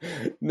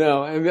it.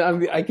 No,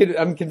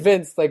 I'm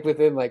convinced, like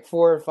within like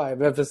 4 or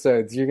 5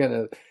 episodes, you're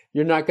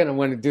not going to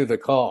want to do the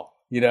call.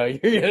 You're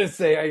going to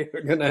say,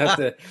 I'm going to have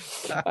to,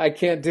 I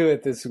can't do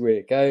it this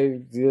week.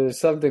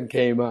 Something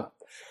came up.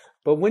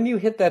 But when you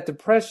hit that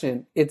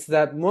depression, it's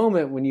that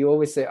moment when you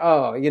always say,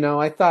 oh,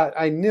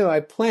 I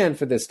planned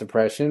for this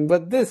depression,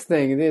 but this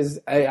thing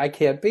I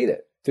can't beat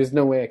it. There's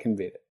no way I can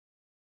beat it.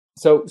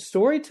 So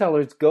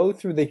storytellers go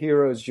through the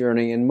hero's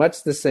journey in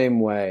much the same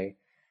way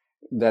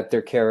that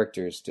their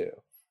characters do.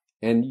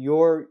 And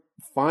you're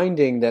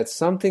finding that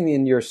something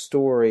in your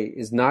story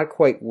is not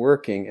quite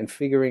working and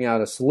figuring out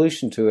a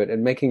solution to it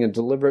and making a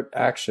deliberate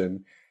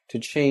action to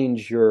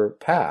change your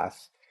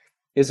path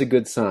is a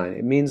good sign.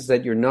 It means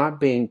that you're not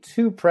being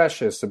too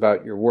precious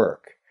about your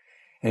work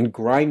and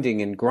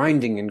grinding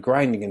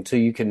until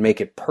you can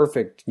make it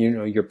perfect,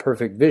 your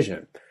perfect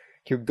vision.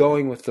 You're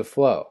going with the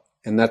flow,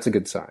 and that's a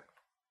good sign.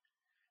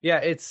 Yeah,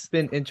 it's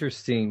been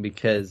interesting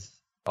because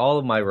all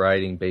of my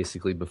writing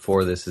basically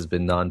before this has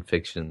been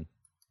nonfiction.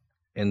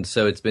 And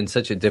so it's been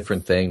such a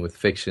different thing with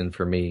fiction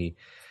for me.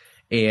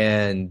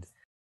 And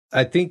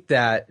I think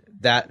that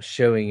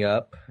showing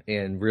up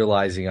and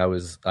realizing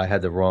I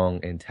had the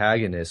wrong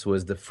antagonist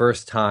was the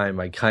first time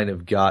I kind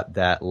of got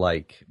that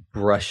like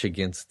brush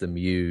against the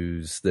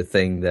muse, the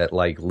thing that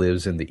like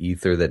lives in the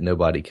ether that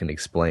nobody can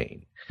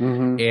explain.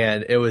 Mm-hmm.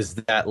 And it was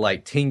that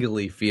like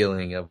tingly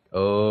feeling of,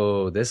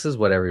 oh, this is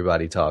what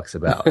everybody talks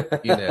about,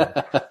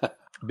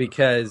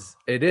 because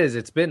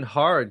it's been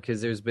hard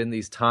because there's been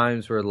these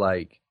times where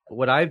like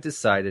what I've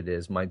decided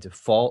is my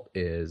default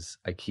is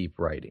I keep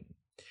writing.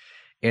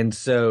 And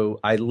so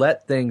I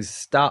let things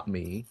stop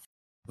me,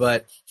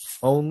 but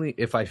only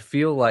if I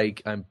feel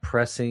like I'm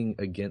pressing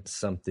against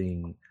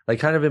something, like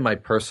kind of in my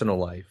personal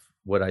life,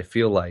 what I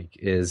feel like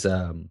is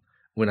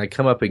when I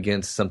come up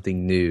against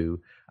something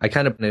new, I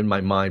kind of in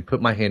my mind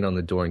put my hand on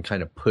the door and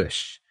kind of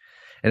push.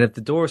 And if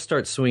the door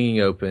starts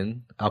swinging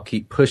open, I'll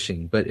keep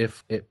pushing. But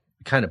if it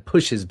kind of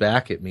pushes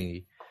back at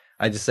me,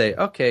 I just say,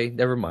 okay,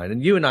 never mind.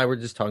 And you and I were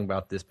just talking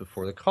about this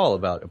before the call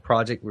about a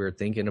project we were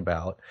thinking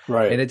about.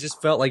 Right. And it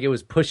just felt like it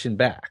was pushing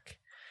back.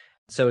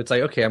 So it's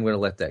like, okay, I'm going to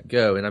let that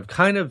go. And I've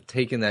kind of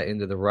taken that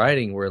into the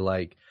writing where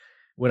like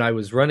when I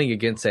was running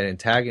against that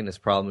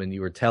antagonist problem and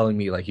you were telling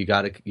me like you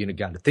got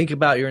to think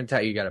about your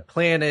antagonist, you got to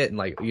plan it and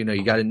like,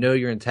 you got to know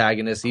your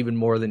antagonist even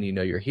more than you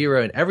know your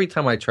hero. And every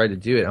time I try to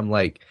do it, I'm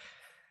like,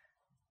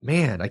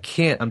 man, I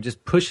can't. I'm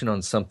just pushing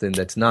on something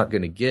that's not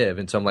going to give.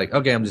 And so I'm like,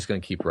 okay, I'm just going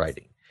to keep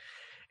writing.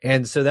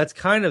 And so that's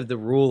kind of the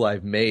rule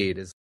I've made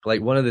is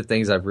like one of the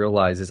things I've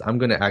realized is I'm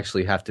going to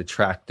actually have to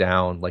track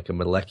down like a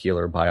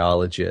molecular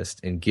biologist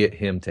and get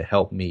him to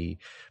help me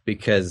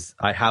because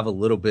I have a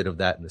little bit of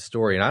that in the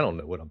story and I don't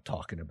know what I'm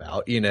talking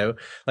about,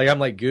 like I'm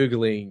like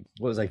Googling,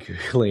 what was I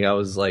Googling? I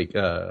was like,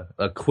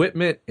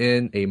 equipment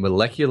in a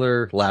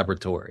molecular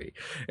laboratory.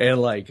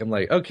 And like, I'm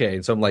like, okay.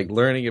 And so I'm like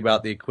learning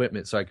about the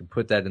equipment so I can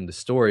put that in the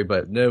story,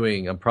 but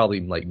knowing I'm probably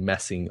like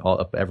messing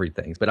all up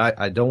everything. But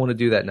I don't want to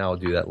do that now. I'll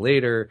do that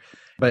later.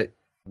 But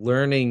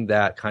learning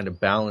that kind of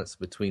balance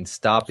between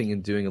stopping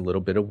and doing a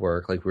little bit of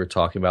work, like we were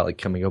talking about, like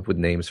coming up with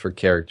names for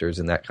characters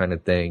and that kind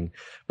of thing,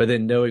 but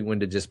then knowing when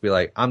to just be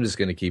like, I'm just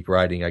going to keep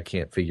writing. I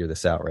can't figure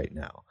this out right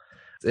now.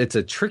 It's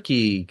a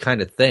tricky kind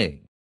of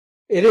thing.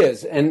 It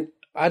is. And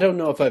I don't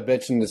know if I've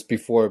mentioned this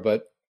before,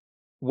 but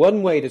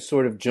one way to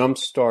sort of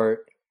jumpstart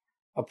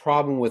a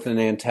problem with an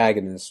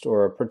antagonist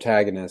or a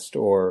protagonist,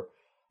 or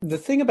the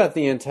thing about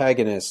the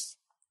antagonist,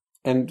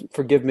 and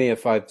forgive me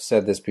if I've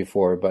said this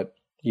before, but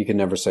you can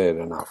never say it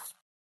enough.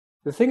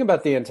 The thing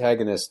about the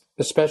antagonist,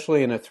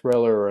 especially in a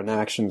thriller or an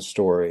action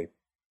story,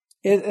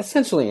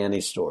 essentially any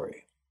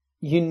story,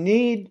 you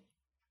need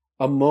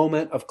a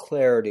moment of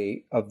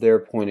clarity of their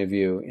point of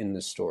view in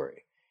the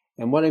story.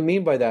 And what I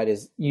mean by that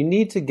is you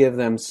need to give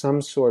them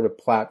some sort of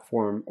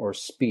platform or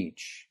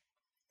speech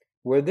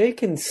where they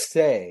can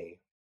say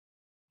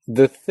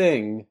the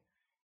thing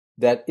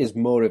that is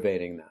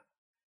motivating them,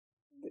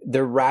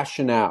 their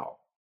rationale.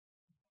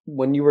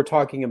 When you were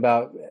talking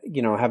about,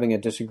 having a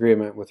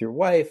disagreement with your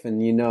wife and,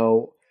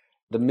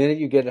 the minute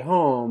you get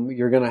home,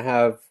 you're going to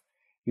have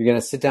You're going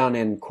to sit down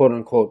and quote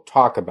unquote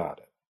talk about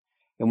it.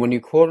 And when you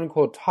quote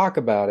unquote talk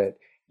about it,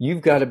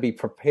 you've got to be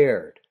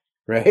prepared,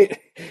 right?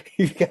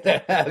 You've got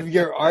to have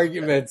your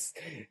arguments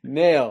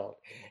nailed.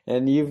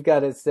 And you've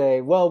got to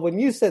say, well, when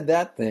you said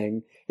that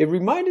thing, it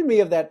reminded me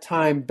of that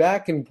time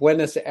back in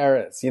Buenos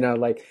Aires,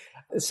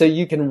 so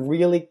you can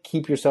really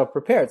keep yourself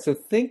prepared. So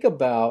think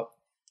about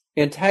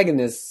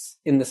antagonists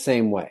in the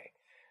same way.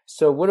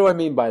 So what do I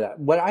mean by that?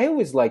 What I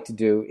always like to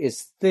do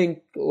is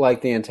think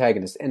like the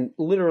antagonist and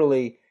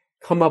literally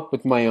come up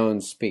with my own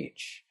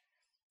speech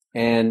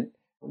and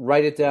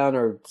write it down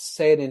or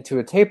say it into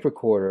a tape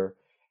recorder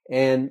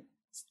and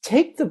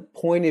take the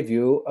point of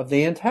view of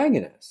the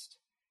antagonist.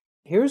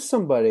 Here's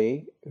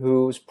somebody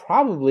who's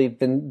probably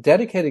been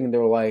dedicating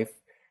their life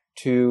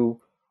to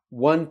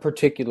one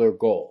particular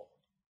goal.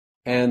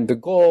 And the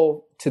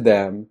goal to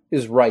them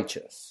is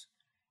righteous.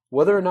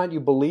 Whether or not you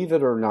believe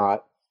it or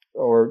not,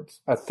 or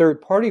a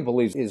third party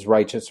believes is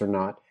righteous or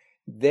not,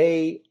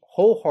 they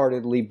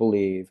wholeheartedly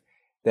believe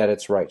that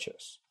it's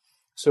righteous.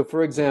 So,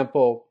 for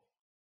example,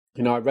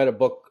 I read a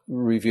book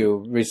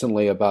review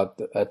recently about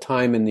a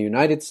time in the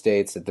United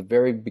States at the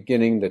very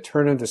beginning, the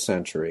turn of the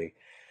century.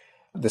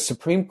 The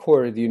Supreme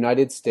Court of the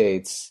United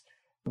States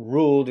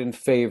ruled in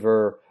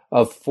favor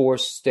of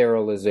forced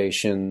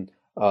sterilization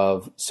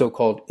of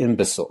so-called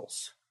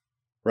imbeciles,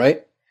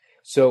 right?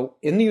 So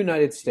in the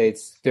United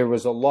States, there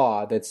was a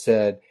law that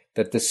said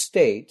that the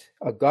state,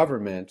 a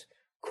government,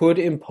 could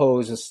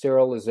impose a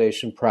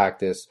sterilization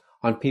practice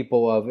on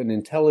people of an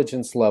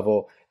intelligence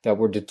level that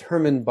were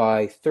determined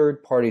by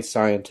third-party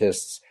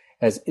scientists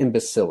as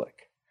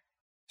imbecilic.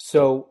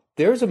 So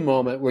there's a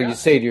moment where you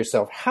say to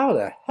yourself, how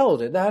the hell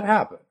did that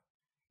happen?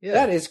 Yeah.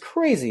 That is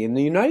crazy. In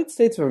the United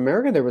States of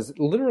America, there was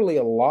literally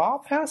a law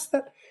passed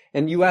that.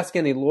 And you ask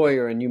any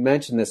lawyer and you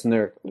mention this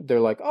and they're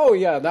like, oh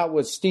yeah, that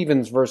was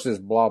Stevens versus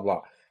blah,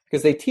 blah.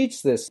 Because they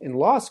teach this in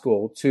law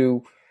school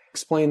to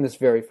explain this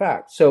very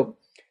fact. So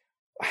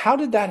how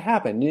did that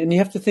happen? And you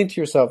have to think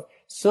to yourself,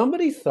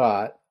 somebody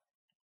thought,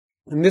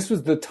 and this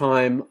was the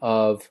time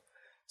of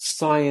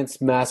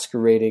science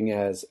masquerading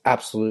as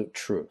absolute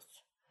truth.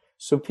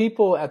 So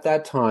people at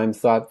that time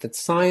thought that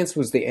science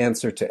was the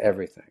answer to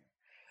everything.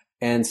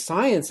 And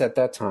science at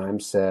that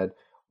time said,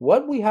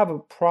 what we have a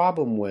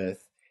problem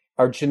with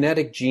are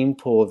genetic gene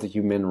pool of the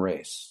human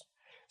race.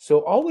 So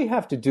all we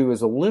have to do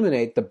is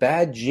eliminate the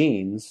bad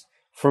genes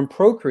from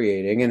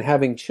procreating and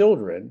having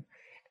children,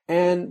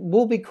 and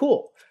we'll be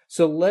cool.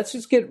 So let's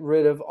just get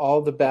rid of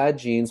all the bad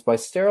genes by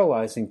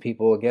sterilizing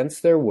people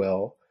against their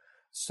will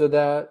so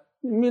that,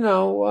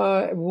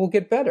 we'll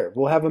get better.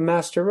 We'll have a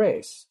master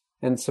race.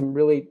 And some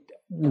really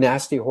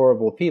nasty,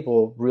 horrible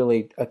people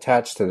really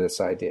attached to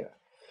this idea.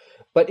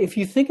 But if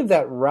you think of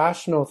that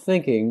rational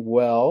thinking,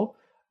 well,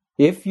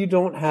 if you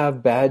don't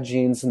have bad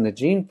genes in the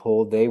gene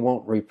pool, they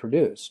won't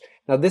reproduce.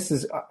 Now, this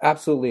is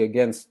absolutely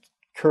against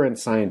current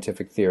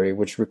scientific theory,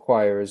 which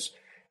requires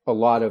a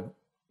lot of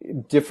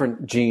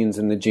different genes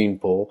in the gene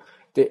pool.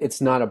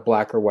 It's not a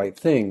black or white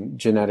thing.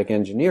 Genetic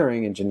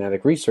engineering and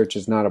genetic research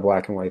is not a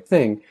black and white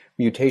thing.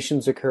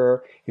 Mutations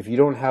occur. If you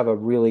don't have a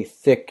really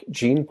thick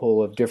gene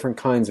pool of different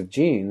kinds of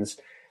genes,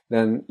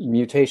 then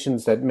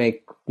mutations that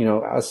make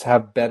us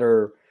have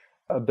better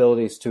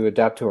abilities to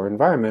adapt to our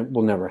environment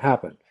will never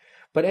happen.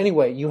 But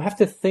anyway, you have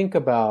to think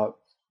about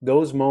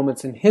those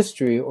moments in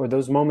history or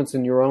those moments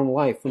in your own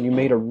life when you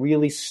made a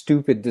really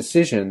stupid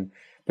decision,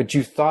 but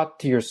you thought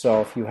to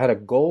yourself, you had a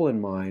goal in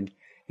mind,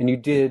 and you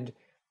did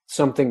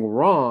something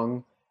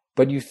wrong,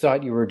 but you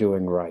thought you were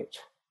doing right.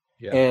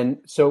 Yeah. And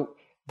so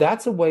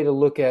that's a way to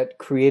look at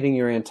creating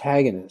your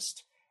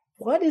antagonist.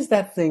 What is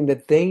that thing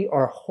that they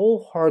are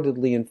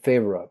wholeheartedly in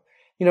favor of?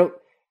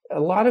 A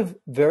lot of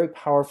very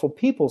powerful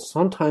people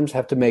sometimes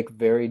have to make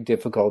very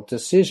difficult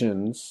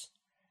decisions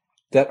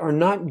that are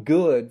not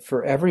good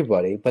for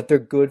everybody, but they're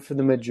good for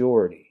the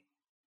majority.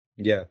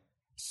 Yeah.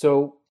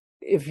 So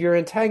if your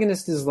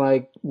antagonist is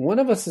like, one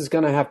of us is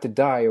going to have to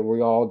die or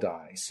we all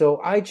die. So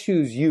I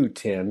choose you,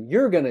 Tim.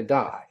 You're going to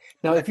die.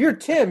 Now, if you're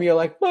Tim, you're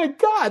like, my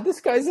God,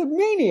 this guy's a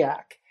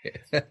maniac.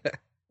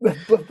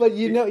 But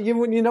you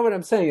know what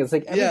I'm saying. It's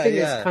like everything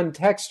is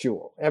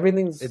contextual.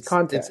 Everything's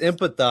context. It's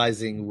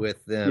empathizing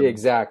with them. Yeah,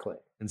 exactly.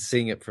 And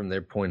seeing it from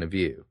their point of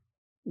view.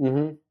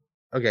 Mm-hmm.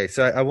 Okay,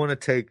 so I want to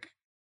take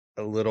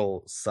a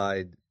little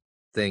side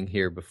thing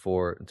here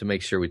to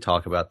make sure we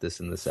talk about this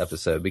in this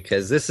episode,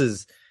 because this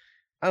is,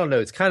 I don't know,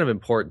 it's kind of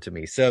important to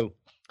me. So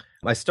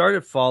I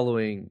started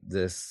following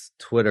this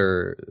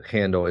Twitter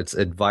handle. It's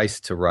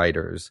Advice to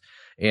Writers.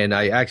 And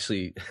I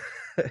actually,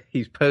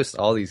 he posts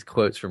all these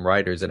quotes from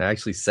writers, and I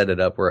actually set it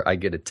up where I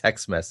get a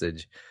text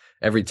message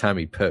every time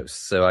he posts.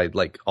 So I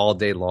all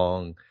day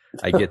long,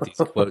 I get these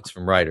quotes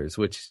from writers,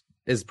 which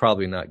is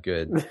probably not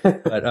good.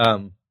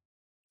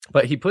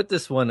 But he put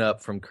this one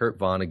up from Kurt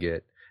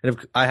Vonnegut. And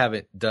I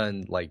haven't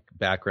done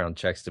background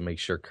checks to make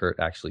sure Kurt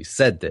actually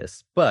said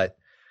this, but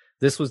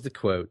this was the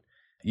quote: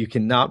 "You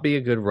cannot be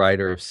a good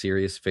writer of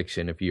serious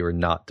fiction if you are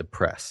not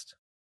depressed."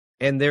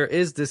 And there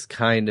is this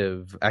kind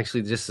of,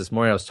 actually just this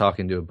morning I was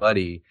talking to a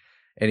buddy,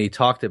 And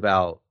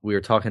we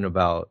were talking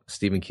about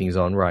Stephen King's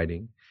On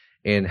Writing,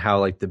 and how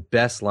like the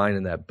best line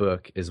in that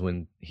book is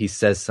when he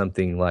says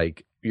something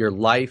like, your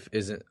life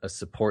isn't a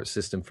support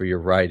system for your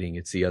writing,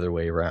 it's the other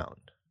way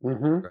around.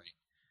 Mm-hmm. Right.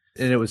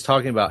 And it was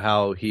talking about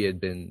how he had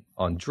been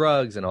on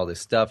drugs and all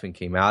this stuff and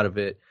came out of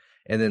it.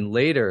 And then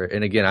later,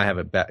 and again, I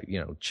haven't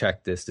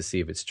checked this to see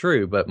if it's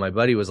true, but my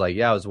buddy was like,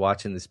 yeah, I was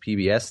watching this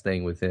PBS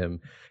thing with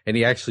him, and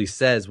he actually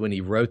says when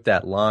he wrote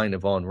that line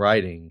of On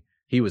Writing,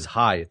 he was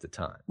high at the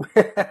time.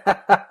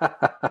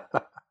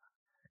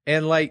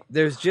 And like,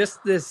 there's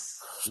just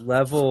this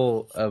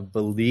level of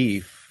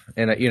belief,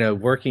 and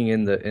working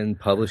in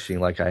publishing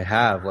like I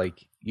have,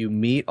 like, you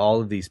meet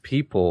all of these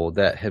people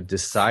that have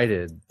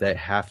decided they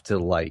have to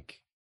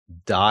like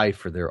die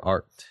for their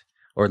art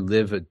or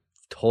live a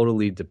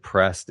totally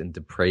depressed and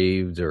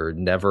depraved or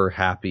never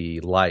happy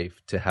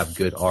life to have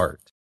good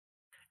art.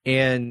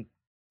 And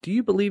do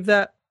you believe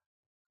that?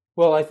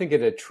 Well, I think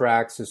it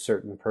attracts a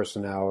certain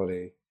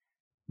personality.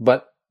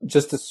 But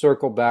just to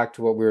circle back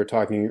to what we were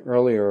talking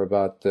earlier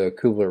about the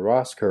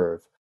Kubler-Ross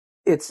curve,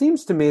 it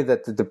seems to me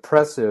that the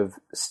depressive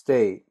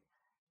state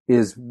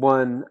is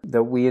one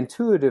that we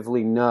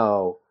intuitively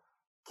know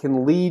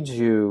can lead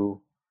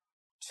you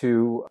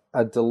to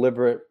a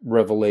deliberate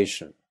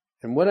revelation.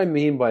 And what I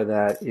mean by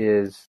that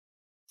is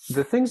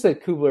the things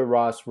that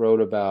Kubler-Ross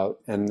wrote about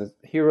and the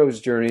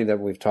hero's journey that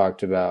we've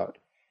talked about,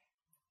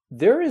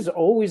 there is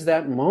always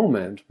that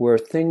moment where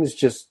things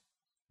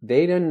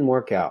they didn't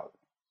work out.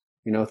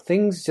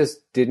 Things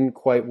just didn't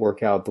quite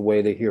work out the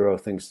way the hero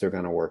thinks they're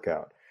going to work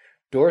out.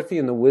 Dorothy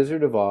in The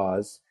Wizard of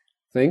Oz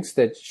thinks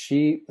that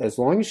as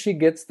long as she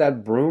gets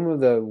that broom of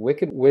the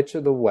Wicked Witch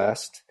of the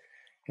West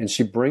and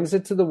she brings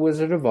it to the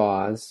Wizard of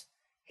Oz,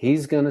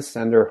 he's going to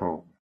send her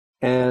home.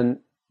 And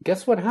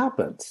guess what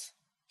happens?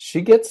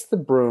 She gets the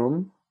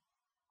broom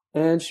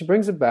and she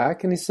brings it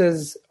back and he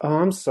says, "Oh,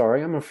 I'm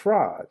sorry, I'm a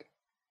fraud.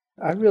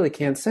 I really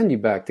can't send you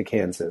back to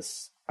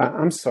Kansas.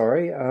 I'm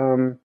sorry."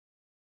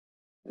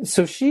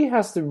 So she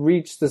has to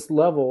reach this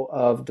level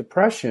of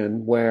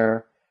depression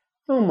where,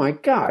 oh my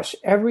gosh,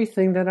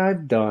 everything that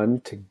I've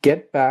done to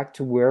get back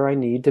to where I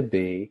need to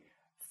be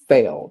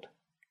failed.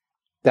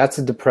 That's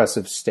a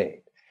depressive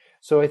state.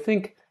 So I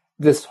think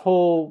this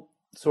whole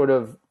sort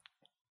of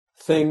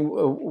thing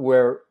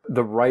where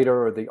the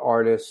writer or the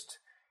artist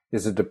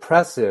is a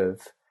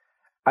depressive,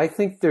 I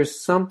think there's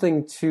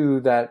something to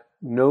that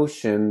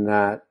notion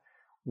that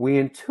we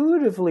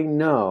intuitively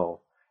know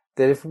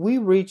that if we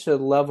reach a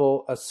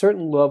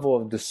certain level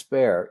of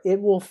despair,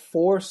 it will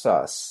force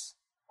us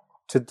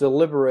to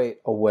deliberate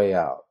a way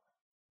out.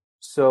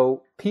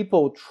 So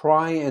people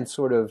try and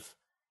sort of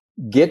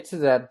get to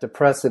that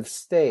depressive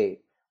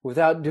state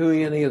without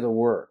doing any of the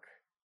work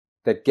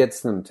that gets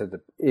them to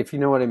if you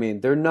know what I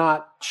mean. They're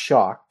not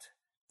shocked.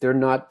 They're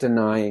not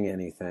denying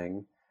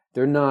anything.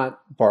 They're not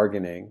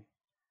bargaining.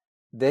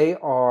 They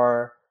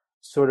are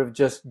sort of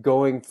just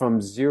going from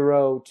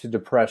zero to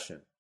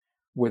depression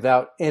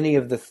without any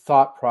of the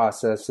thought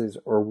processes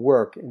or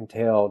work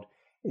entailed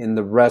in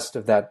the rest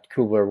of that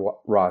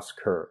Kubler-Ross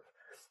curve.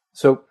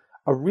 So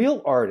a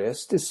real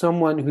artist is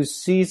someone who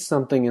sees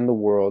something in the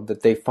world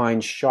that they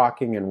find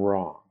shocking and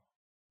wrong.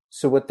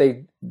 So what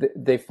they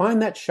find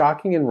that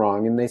shocking and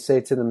wrong, and they say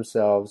to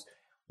themselves,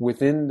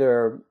 within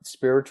their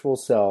spiritual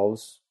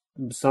selves,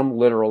 some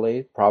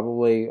literally,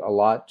 probably a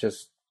lot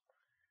just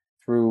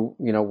through,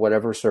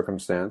 whatever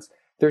circumstance,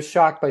 they're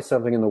shocked by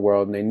something in the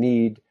world and they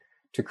need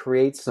to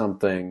create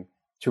something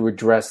to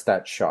address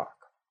that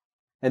shock.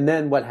 And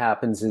then what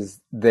happens is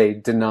they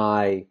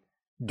deny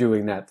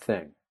doing that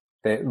thing.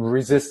 The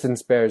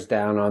resistance bears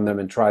down on them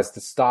and tries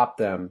to stop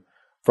them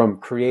from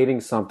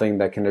creating something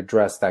that can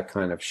address that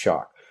kind of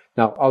shock.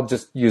 Now, I'll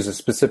just use a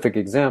specific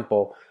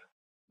example.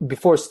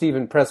 Before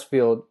Steven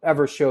Pressfield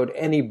ever showed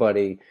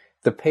anybody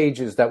the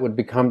pages that would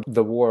become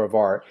The War of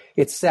Art,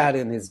 it sat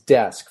in his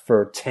desk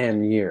for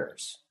 10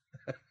 years.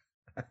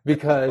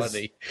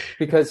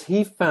 Because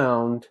he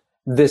found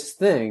this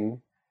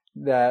thing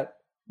that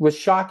was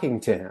shocking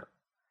to him.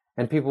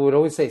 And people would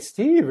always say,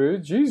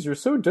 "Steve, geez, you're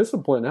so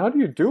disciplined. How do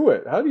you do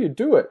it? How do you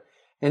do it?"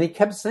 And he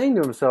kept saying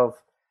to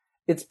himself,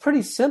 it's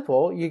pretty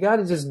simple. You got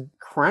to just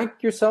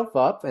crank yourself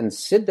up and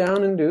sit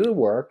down and do the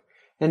work.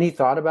 And he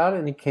thought about it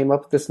and he came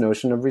up with this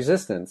notion of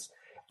resistance.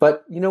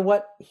 But you know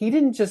what? He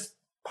didn't just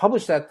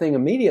publish that thing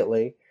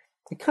immediately.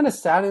 It kind of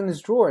sat in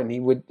his drawer and he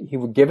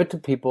would give it to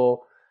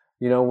people,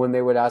 when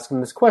they would ask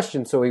him this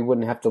question so he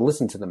wouldn't have to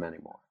listen to them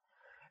anymore.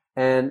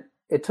 And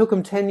it took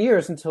him 10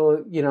 years until,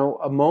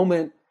 a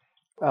moment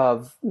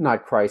of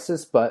not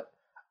crisis, but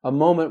a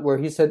moment where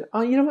he said,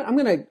 "Oh, you know what? I'm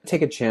going to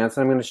take a chance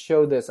and I'm going to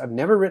show this. I've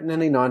never written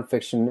any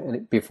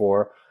nonfiction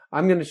before.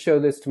 I'm going to show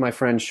this to my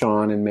friend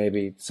Sean and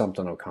maybe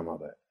something will come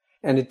of it."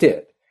 And it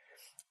did.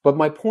 But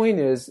my point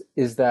is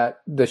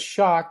that the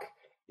shock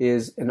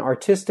is an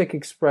artistic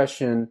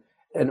expression.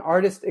 An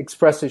artist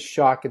expresses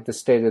shock at the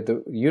state of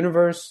the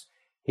universe.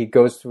 He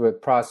goes through a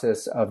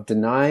process of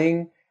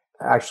denying,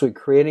 actually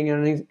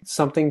creating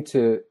something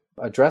to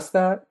address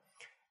that.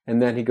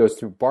 And then he goes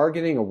through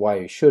bargaining of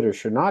why he should or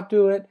should not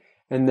do it.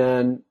 And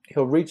then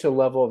he'll reach a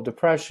level of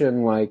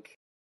depression like,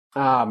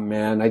 ah,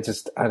 man, I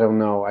don't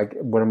know.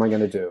 What am I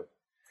going to do?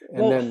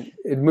 And then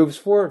it moves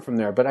forward from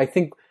there. But I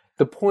think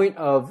the point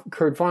of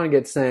Kurt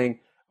Vonnegut saying,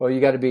 well,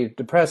 you got to be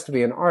depressed to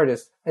be an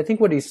artist, I think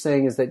what he's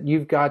saying is that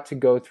you've got to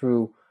go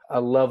through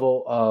a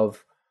level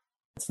of,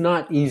 it's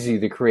not easy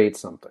to create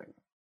something.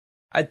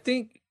 I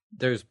think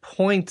there's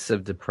points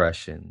of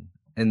depression,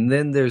 and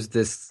then there's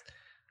this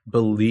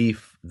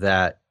belief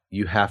that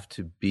you have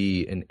to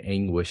be an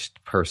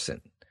anguished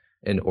person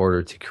in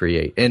order to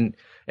create. And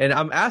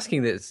I'm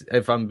asking this,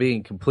 if I'm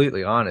being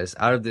completely honest,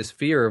 out of this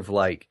fear of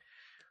like,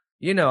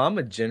 I'm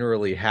a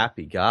generally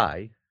happy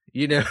guy,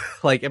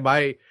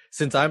 like,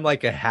 since I'm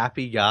like a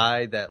happy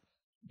guy that,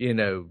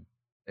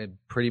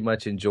 pretty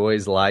much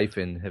enjoys life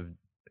and have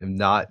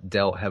not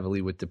dealt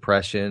heavily with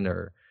depression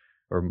or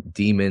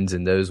demons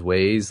in those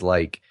ways,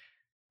 like,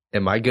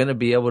 am I going to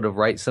be able to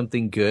write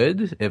something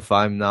good if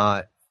I'm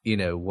not,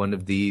 one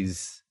of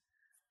these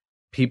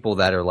people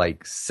that are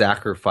like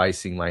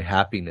sacrificing my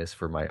happiness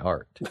for my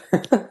art?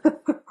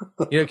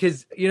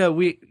 Because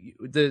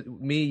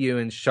me, you,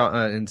 and Sean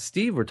and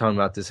Steve were talking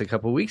about this a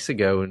couple of weeks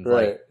ago, and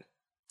right. like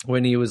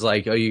when he was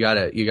like, "Oh, you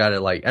gotta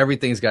like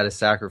everything's got to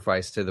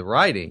sacrifice to the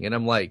writing," and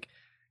I'm like,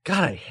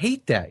 God, I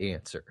hate that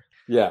answer.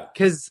 Yeah,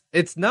 because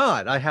it's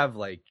not. I have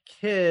like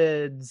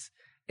kids,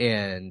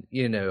 and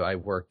I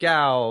work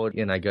out,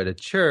 and I go to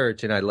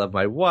church, and I love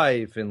my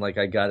wife, and like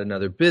I got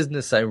another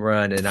business I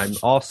run, and I'm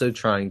also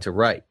trying to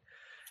write.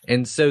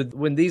 And so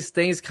when these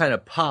things kind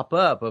of pop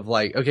up of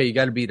like, okay, you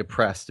got to be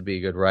depressed to be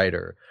a good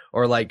writer,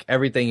 or like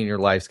everything in your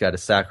life's got to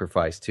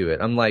sacrifice to it,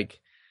 I'm like,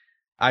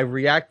 I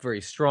react very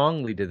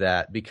strongly to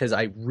that because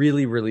I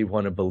really, really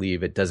want to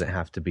believe it doesn't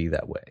have to be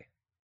that way.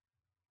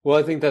 Well,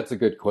 I think that's a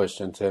good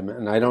question, Tim,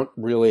 and I don't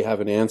really have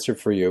an answer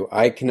for you.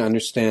 I can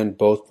understand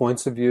both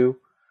points of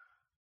view.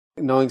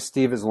 Knowing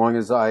Steve as long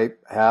as I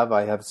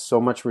have so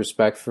much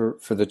respect for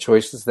the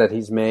choices that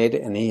he's made,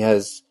 and he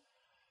has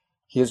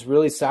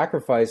really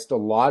sacrificed a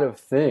lot of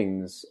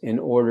things in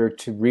order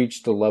to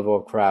reach the level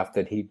of craft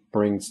that he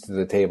brings to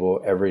the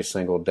table every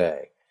single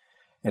day.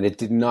 And it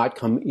did not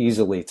come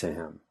easily to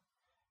him.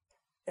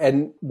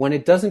 And when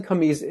it doesn't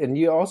come easy, and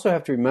you also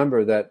have to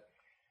remember that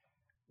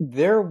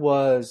there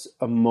was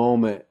a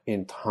moment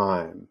in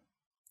time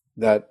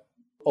that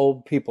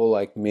old people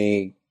like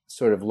me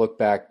sort of look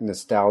back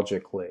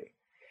nostalgically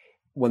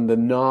when the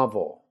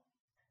novel,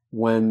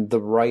 when the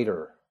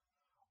writer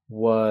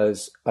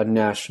was a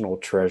national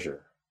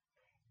treasure.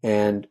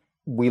 And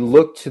we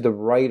look to the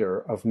writer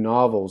of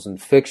novels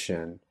and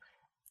fiction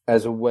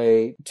as a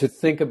way to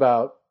think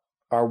about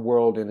our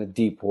world in a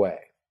deep way.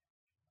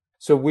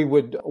 So we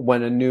would,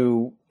 when a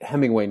new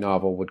Hemingway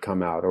novel would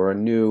come out, or a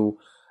new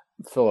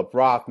Philip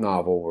Roth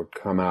novel would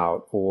come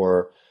out,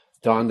 or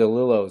Don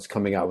DeLillo is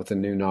coming out with a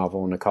new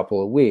novel in a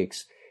couple of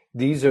weeks,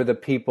 these are the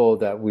people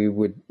that we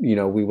would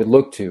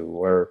look to,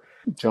 or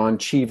John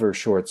Cheever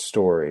short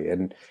story.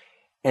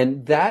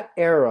 And that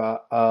era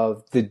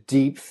of the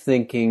deep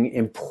thinking,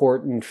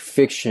 important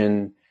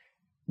fiction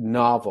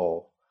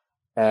novel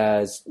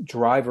as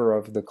driver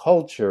of the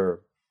culture,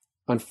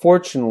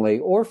 unfortunately,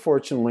 or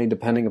fortunately,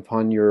 depending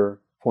upon your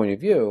point of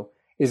view,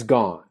 is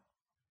gone.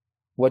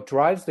 What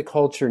drives the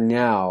culture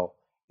now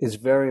is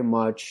very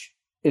much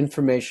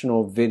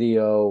informational,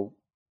 video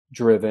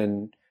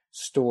driven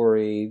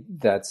story.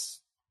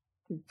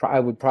 I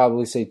would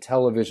probably say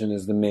television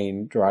is the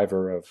main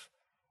driver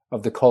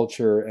of the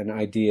culture and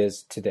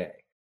ideas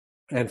today.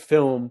 And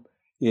film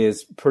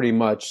is pretty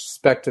much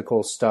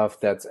spectacle stuff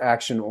that's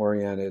action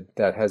oriented,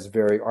 that has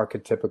very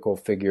archetypical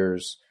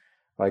figures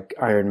like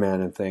Iron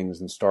Man and things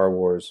and Star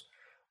Wars,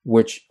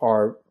 which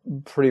are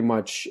pretty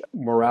much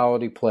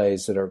morality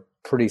plays that are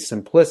pretty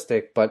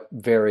simplistic, but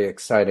very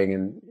exciting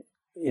and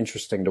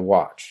interesting to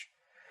watch.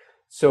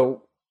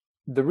 So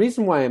the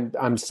reason why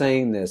I'm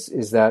saying this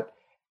is that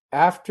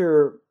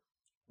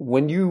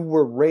when you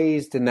were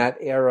raised in that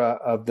era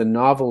of the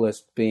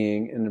novelist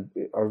being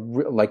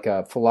like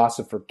a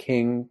philosopher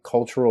king,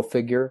 cultural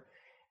figure,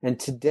 and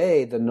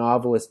today the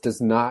novelist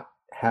does not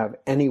have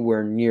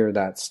anywhere near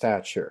that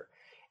stature.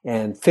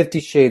 And 50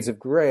 Shades of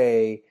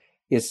Grey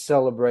is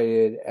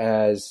celebrated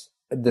as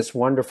this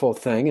wonderful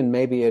thing, and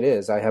maybe it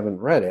is, I haven't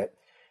read it,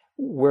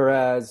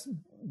 whereas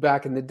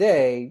back in the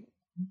day,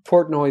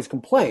 Portnoy's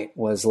Complaint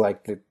was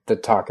like the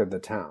talk of the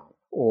town,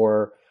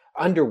 or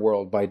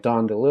Underworld by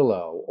Don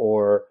DeLillo,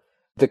 or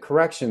The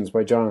Corrections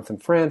by Jonathan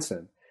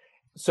Franzen.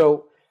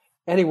 So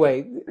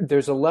anyway,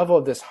 there's a level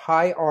of this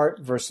high art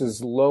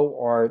versus low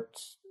art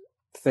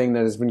thing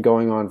that has been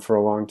going on for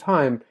a long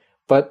time,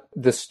 but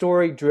the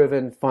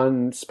story-driven,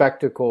 fun,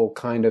 spectacle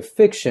kind of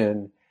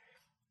fiction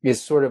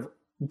is sort of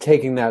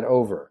taking that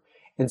over.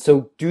 And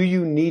so do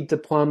you need to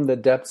plumb the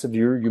depths of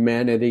your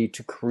humanity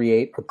to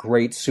create a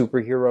great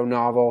superhero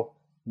novel?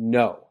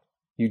 No,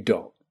 you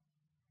don't.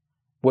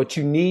 What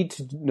you need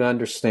to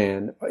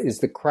understand is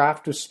the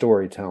craft of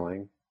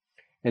storytelling,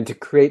 and to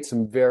create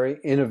some very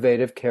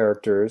innovative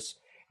characters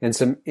and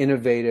some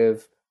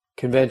innovative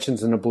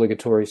conventions and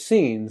obligatory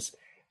scenes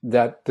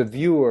that the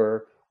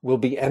viewer will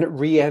be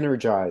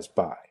re-energized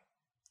by.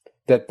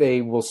 that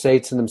they will say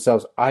to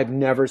themselves, I've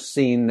never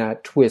seen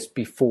that twist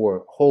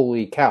before.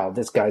 Holy cow,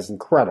 this guy's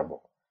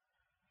incredible.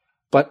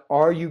 But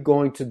are you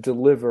going to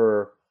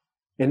deliver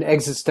an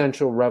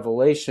existential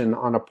revelation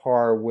on a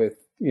par with,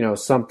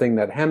 something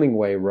that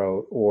Hemingway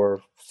wrote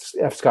or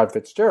F. Scott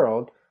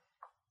Fitzgerald?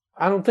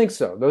 I don't think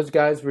so. Those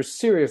guys were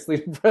seriously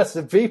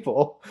depressive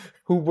people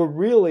who were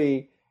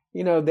really,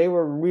 they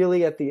were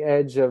really at the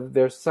edge of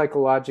their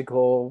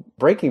psychological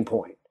breaking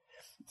point.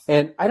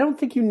 And I don't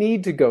think you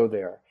need to go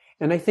there.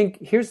 And I think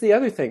here's the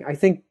other thing. I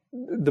think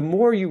the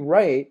more you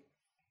write,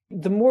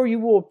 the more you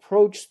will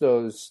approach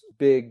those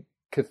big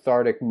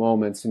cathartic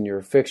moments in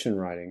your fiction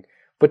writing.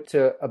 But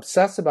to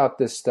obsess about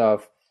this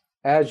stuff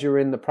as you're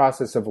in the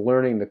process of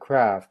learning the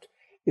craft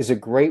is a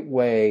great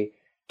way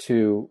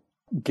to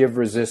give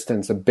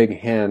resistance a big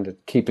hand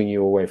at keeping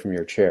you away from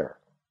your chair.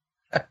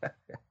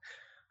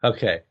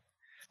 Okay.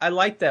 I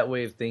like that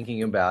way of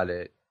thinking about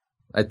it.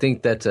 I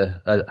think that's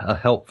a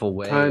helpful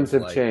way. Times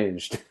have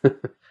changed.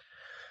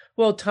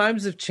 Well,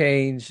 times have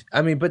changed.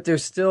 I mean, but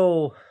there's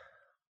still,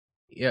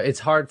 it's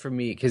hard for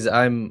me because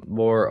I'm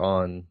more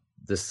on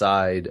the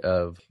side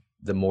of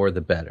the more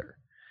the better.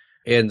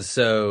 And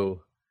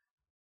so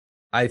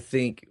I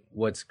think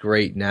what's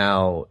great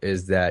now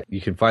is that you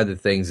can find the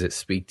things that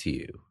speak to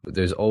you.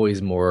 There's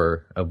always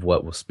more of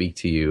what will speak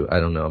to you. I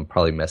don't know, I'm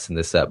probably messing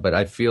this up, but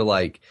I feel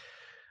like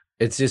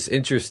it's just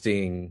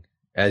interesting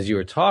as you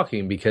were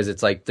talking, because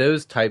it's like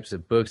those types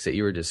of books that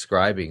you were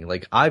describing,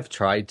 like I've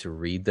tried to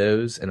read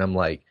those and I'm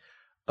like,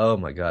 oh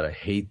my God, I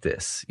hate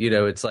this.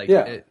 It's like,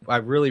 I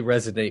really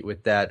resonate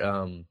with that.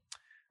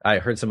 I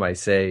heard somebody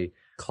say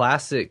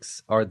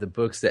classics are the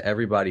books that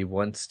everybody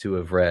wants to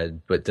have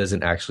read, but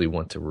doesn't actually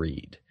want to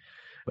read.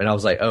 And I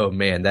was like, oh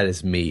man, that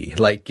is me.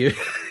 Like,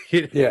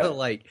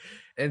 like,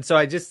 and so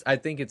I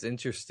think it's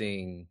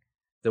interesting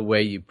the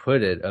way you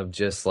put it of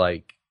just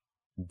like,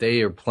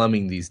 they are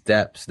plumbing these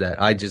depths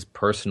that I just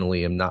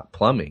personally am not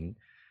plumbing.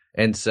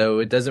 And so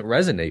it doesn't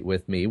resonate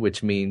with me,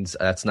 which means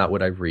that's not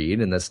what I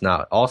read. And that's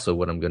not also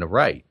what I'm going to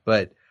write.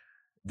 But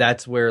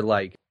that's where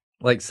like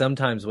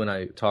sometimes when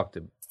I talk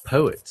to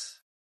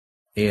poets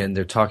and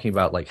they're talking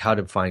about like how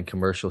to find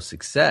commercial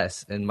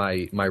success, and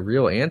my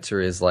real answer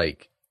is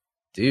like,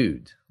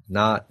 dude,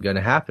 not going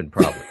to happen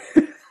probably,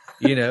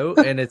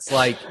 and it's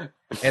like,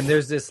 and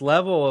there's this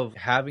level of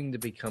having to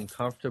become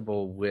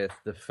comfortable with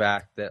the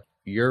fact that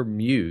your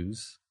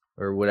muse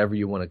or whatever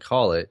you want to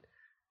call it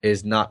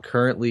is not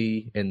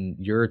currently in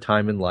your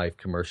time in life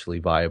commercially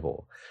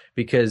viable.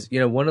 Because,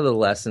 one of the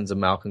lessons of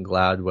Malcolm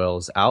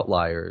Gladwell's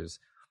Outliers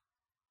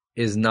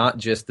is not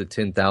just the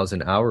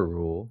 10,000 hour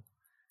rule.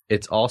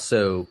 It's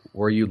also,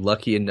 were you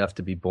lucky enough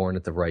to be born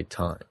at the right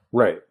time?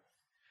 Right.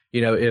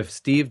 If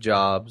Steve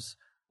Jobs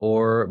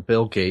or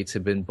Bill Gates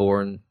had been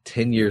born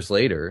 10 years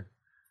later,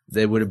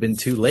 they would have been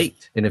too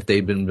late. And if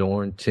they'd been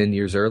born 10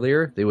 years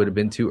earlier, they would have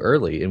been too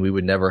early, and we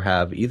would never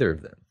have either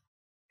of them.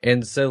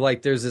 And so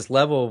like there's this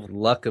level of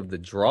luck of the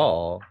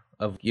draw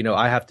of,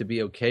 I have to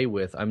be okay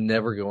with, I'm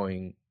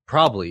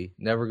probably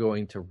never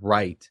going to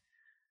write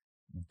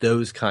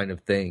those kind of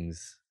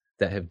things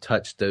that have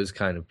touched those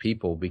kind of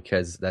people,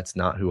 because that's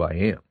not who I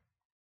am.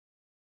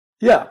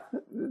 Yeah,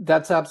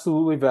 that's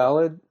absolutely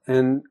valid.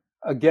 And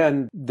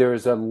again,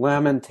 there's a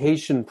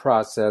lamentation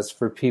process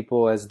for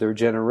people as their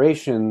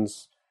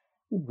generations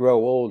grow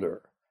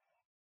older.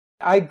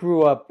 I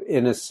grew up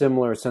in a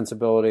similar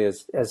sensibility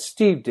as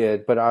Steve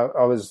did, but I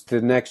was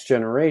the next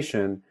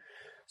generation.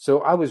 So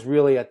I was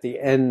really at the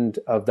end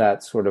of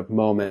that sort of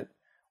moment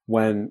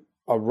when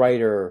a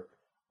writer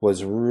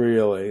was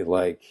really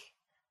like,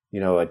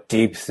 a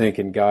deep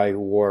thinking guy who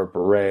wore a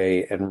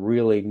beret and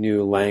really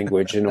knew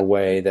language in a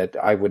way that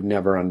I would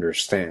never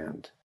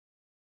understand.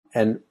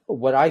 And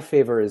what I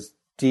favor is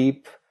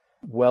deep,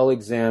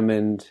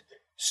 well-examined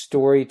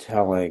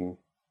storytelling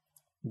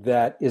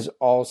that is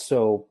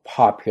also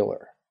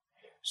popular.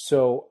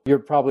 So you're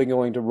probably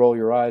going to roll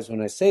your eyes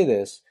when I say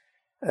this,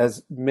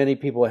 as many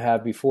people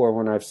have before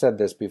when I've said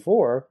this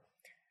before.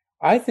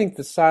 I think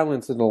The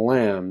Silence of the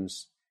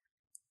Lambs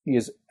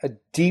is a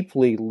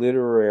deeply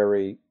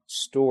literary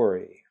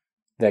story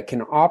that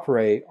can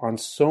operate on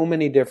so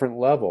many different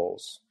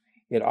levels.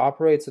 It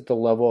operates at the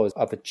level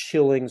of a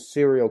chilling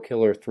serial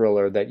killer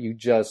thriller that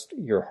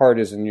your heart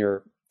is in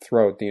your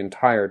throat the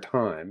entire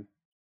time.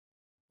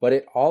 But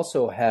it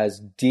also has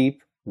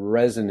deep,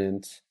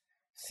 resonant,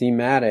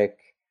 thematic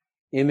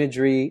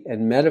imagery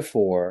and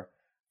metaphor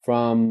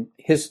from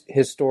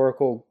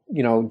historical,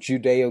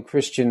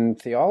 Judeo-Christian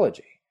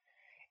theology.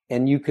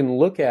 And you can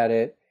look at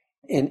it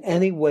in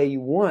any way you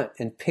want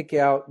and pick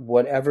out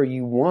whatever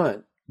you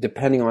want,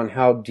 depending on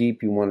how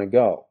deep you want to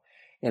go.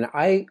 And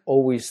I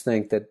always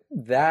think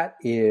that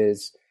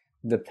is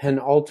the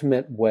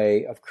penultimate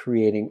way of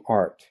creating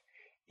art.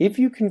 If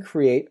you can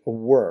create a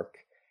work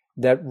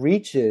that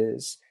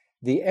reaches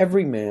the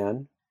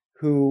everyman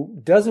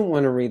who doesn't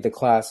want to read the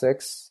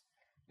classics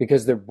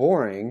because they're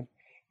boring,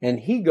 and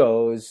he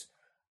goes,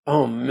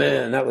 oh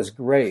man, that was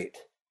great.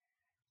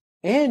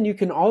 And you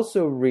can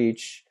also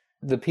reach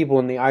the people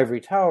in the ivory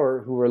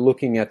tower who are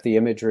looking at the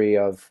imagery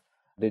of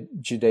the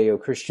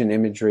Judeo-Christian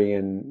imagery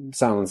in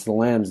Silence of the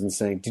Lambs and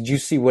saying, did you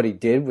see what he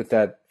did with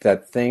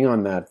that thing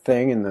on that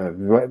thing and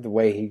the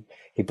way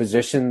he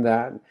positioned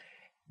that?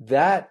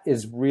 That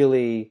is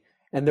really,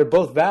 and they're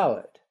both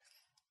valid.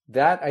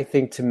 That, I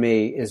think, to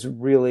me, is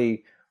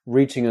really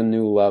reaching a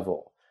new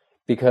level.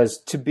 Because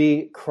to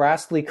be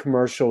crassly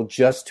commercial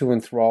just to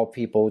enthrall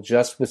people,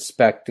 just with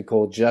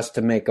spectacle, just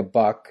to make a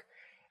buck,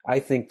 I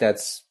think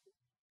that's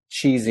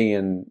cheesy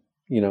and,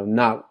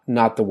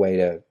 not the way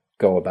to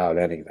go about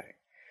anything.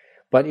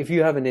 But if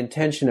you have an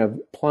intention of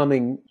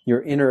plumbing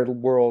your inner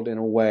world in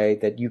a way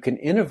that you can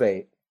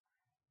innovate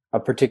a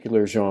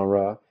particular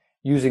genre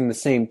using the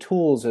same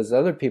tools as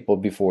other people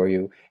before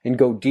you and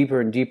go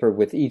deeper and deeper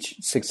with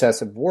each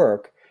successive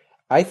work,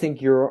 I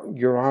think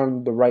you're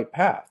on the right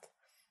path.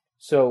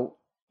 So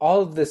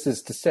all of this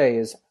is to say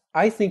is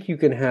I think you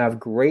can have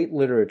great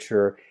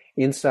literature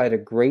inside a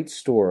great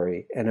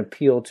story and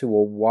appeal to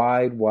a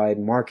wide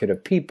market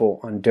of people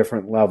on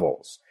different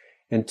levels.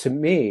 And to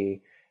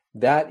me,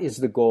 that is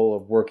the goal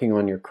of working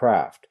on your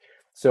craft.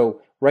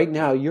 So right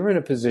now you're in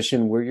a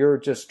position where you're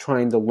just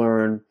trying to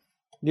learn,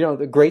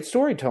 the great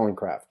storytelling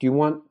craft. You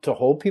want to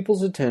hold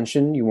people's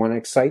attention, you want to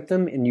excite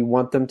them, and you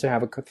want them to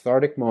have a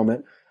cathartic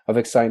moment of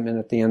excitement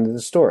at the end of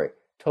the story.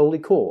 Totally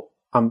cool.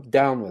 I'm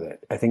down with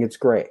it. I think it's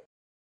great.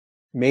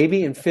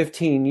 Maybe in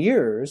 15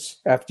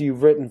 years, after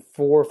you've written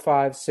 4,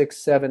 5, 6,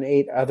 7,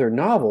 8 other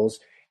novels,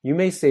 you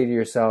may say to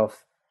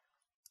yourself,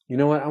 you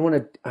know what, I want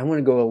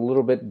to go a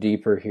little bit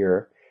deeper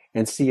here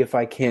and see if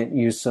I can't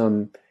use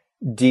some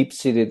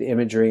deep-seated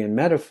imagery and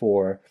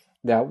metaphor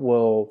that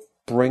will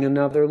bring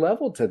another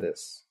level to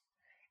this.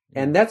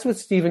 And that's what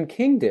Stephen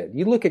King did.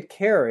 You look at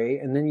Carrie,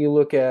 and then you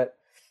look at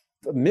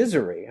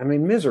Misery. I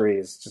mean, Misery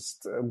is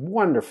just a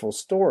wonderful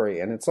story,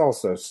 and it's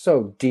also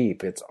so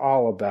deep. It's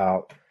all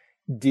about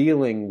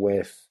dealing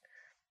with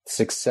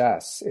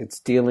success. It's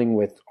dealing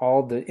with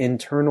all the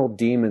internal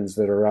demons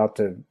that are out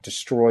to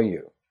destroy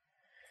you.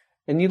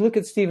 And you look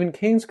at Stephen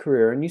King's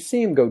career and you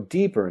see him go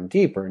deeper and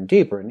deeper and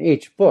deeper in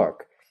each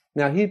book.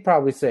 Now, he'd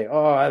probably say,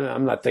 oh,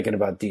 I'm not thinking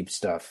about deep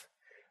stuff.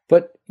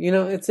 But,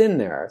 it's in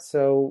there.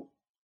 So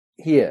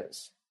he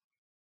is.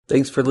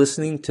 Thanks for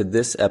listening to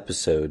this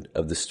episode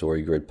of the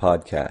StoryGrid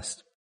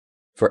podcast.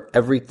 For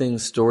everything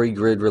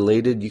StoryGrid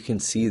related, you can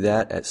see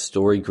that at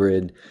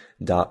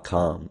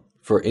storygrid.com.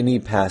 For any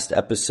past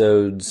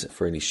episodes,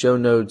 for any show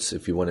notes,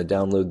 if you want to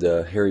download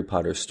the Harry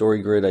Potter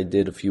Story Grid I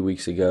did a few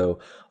weeks ago,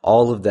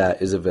 all of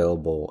that is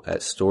available at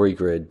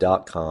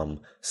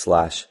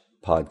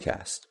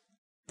storygrid.com/podcast.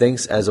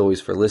 Thanks as always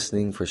for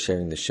listening, for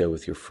sharing the show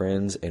with your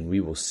friends, and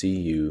we will see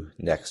you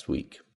next week.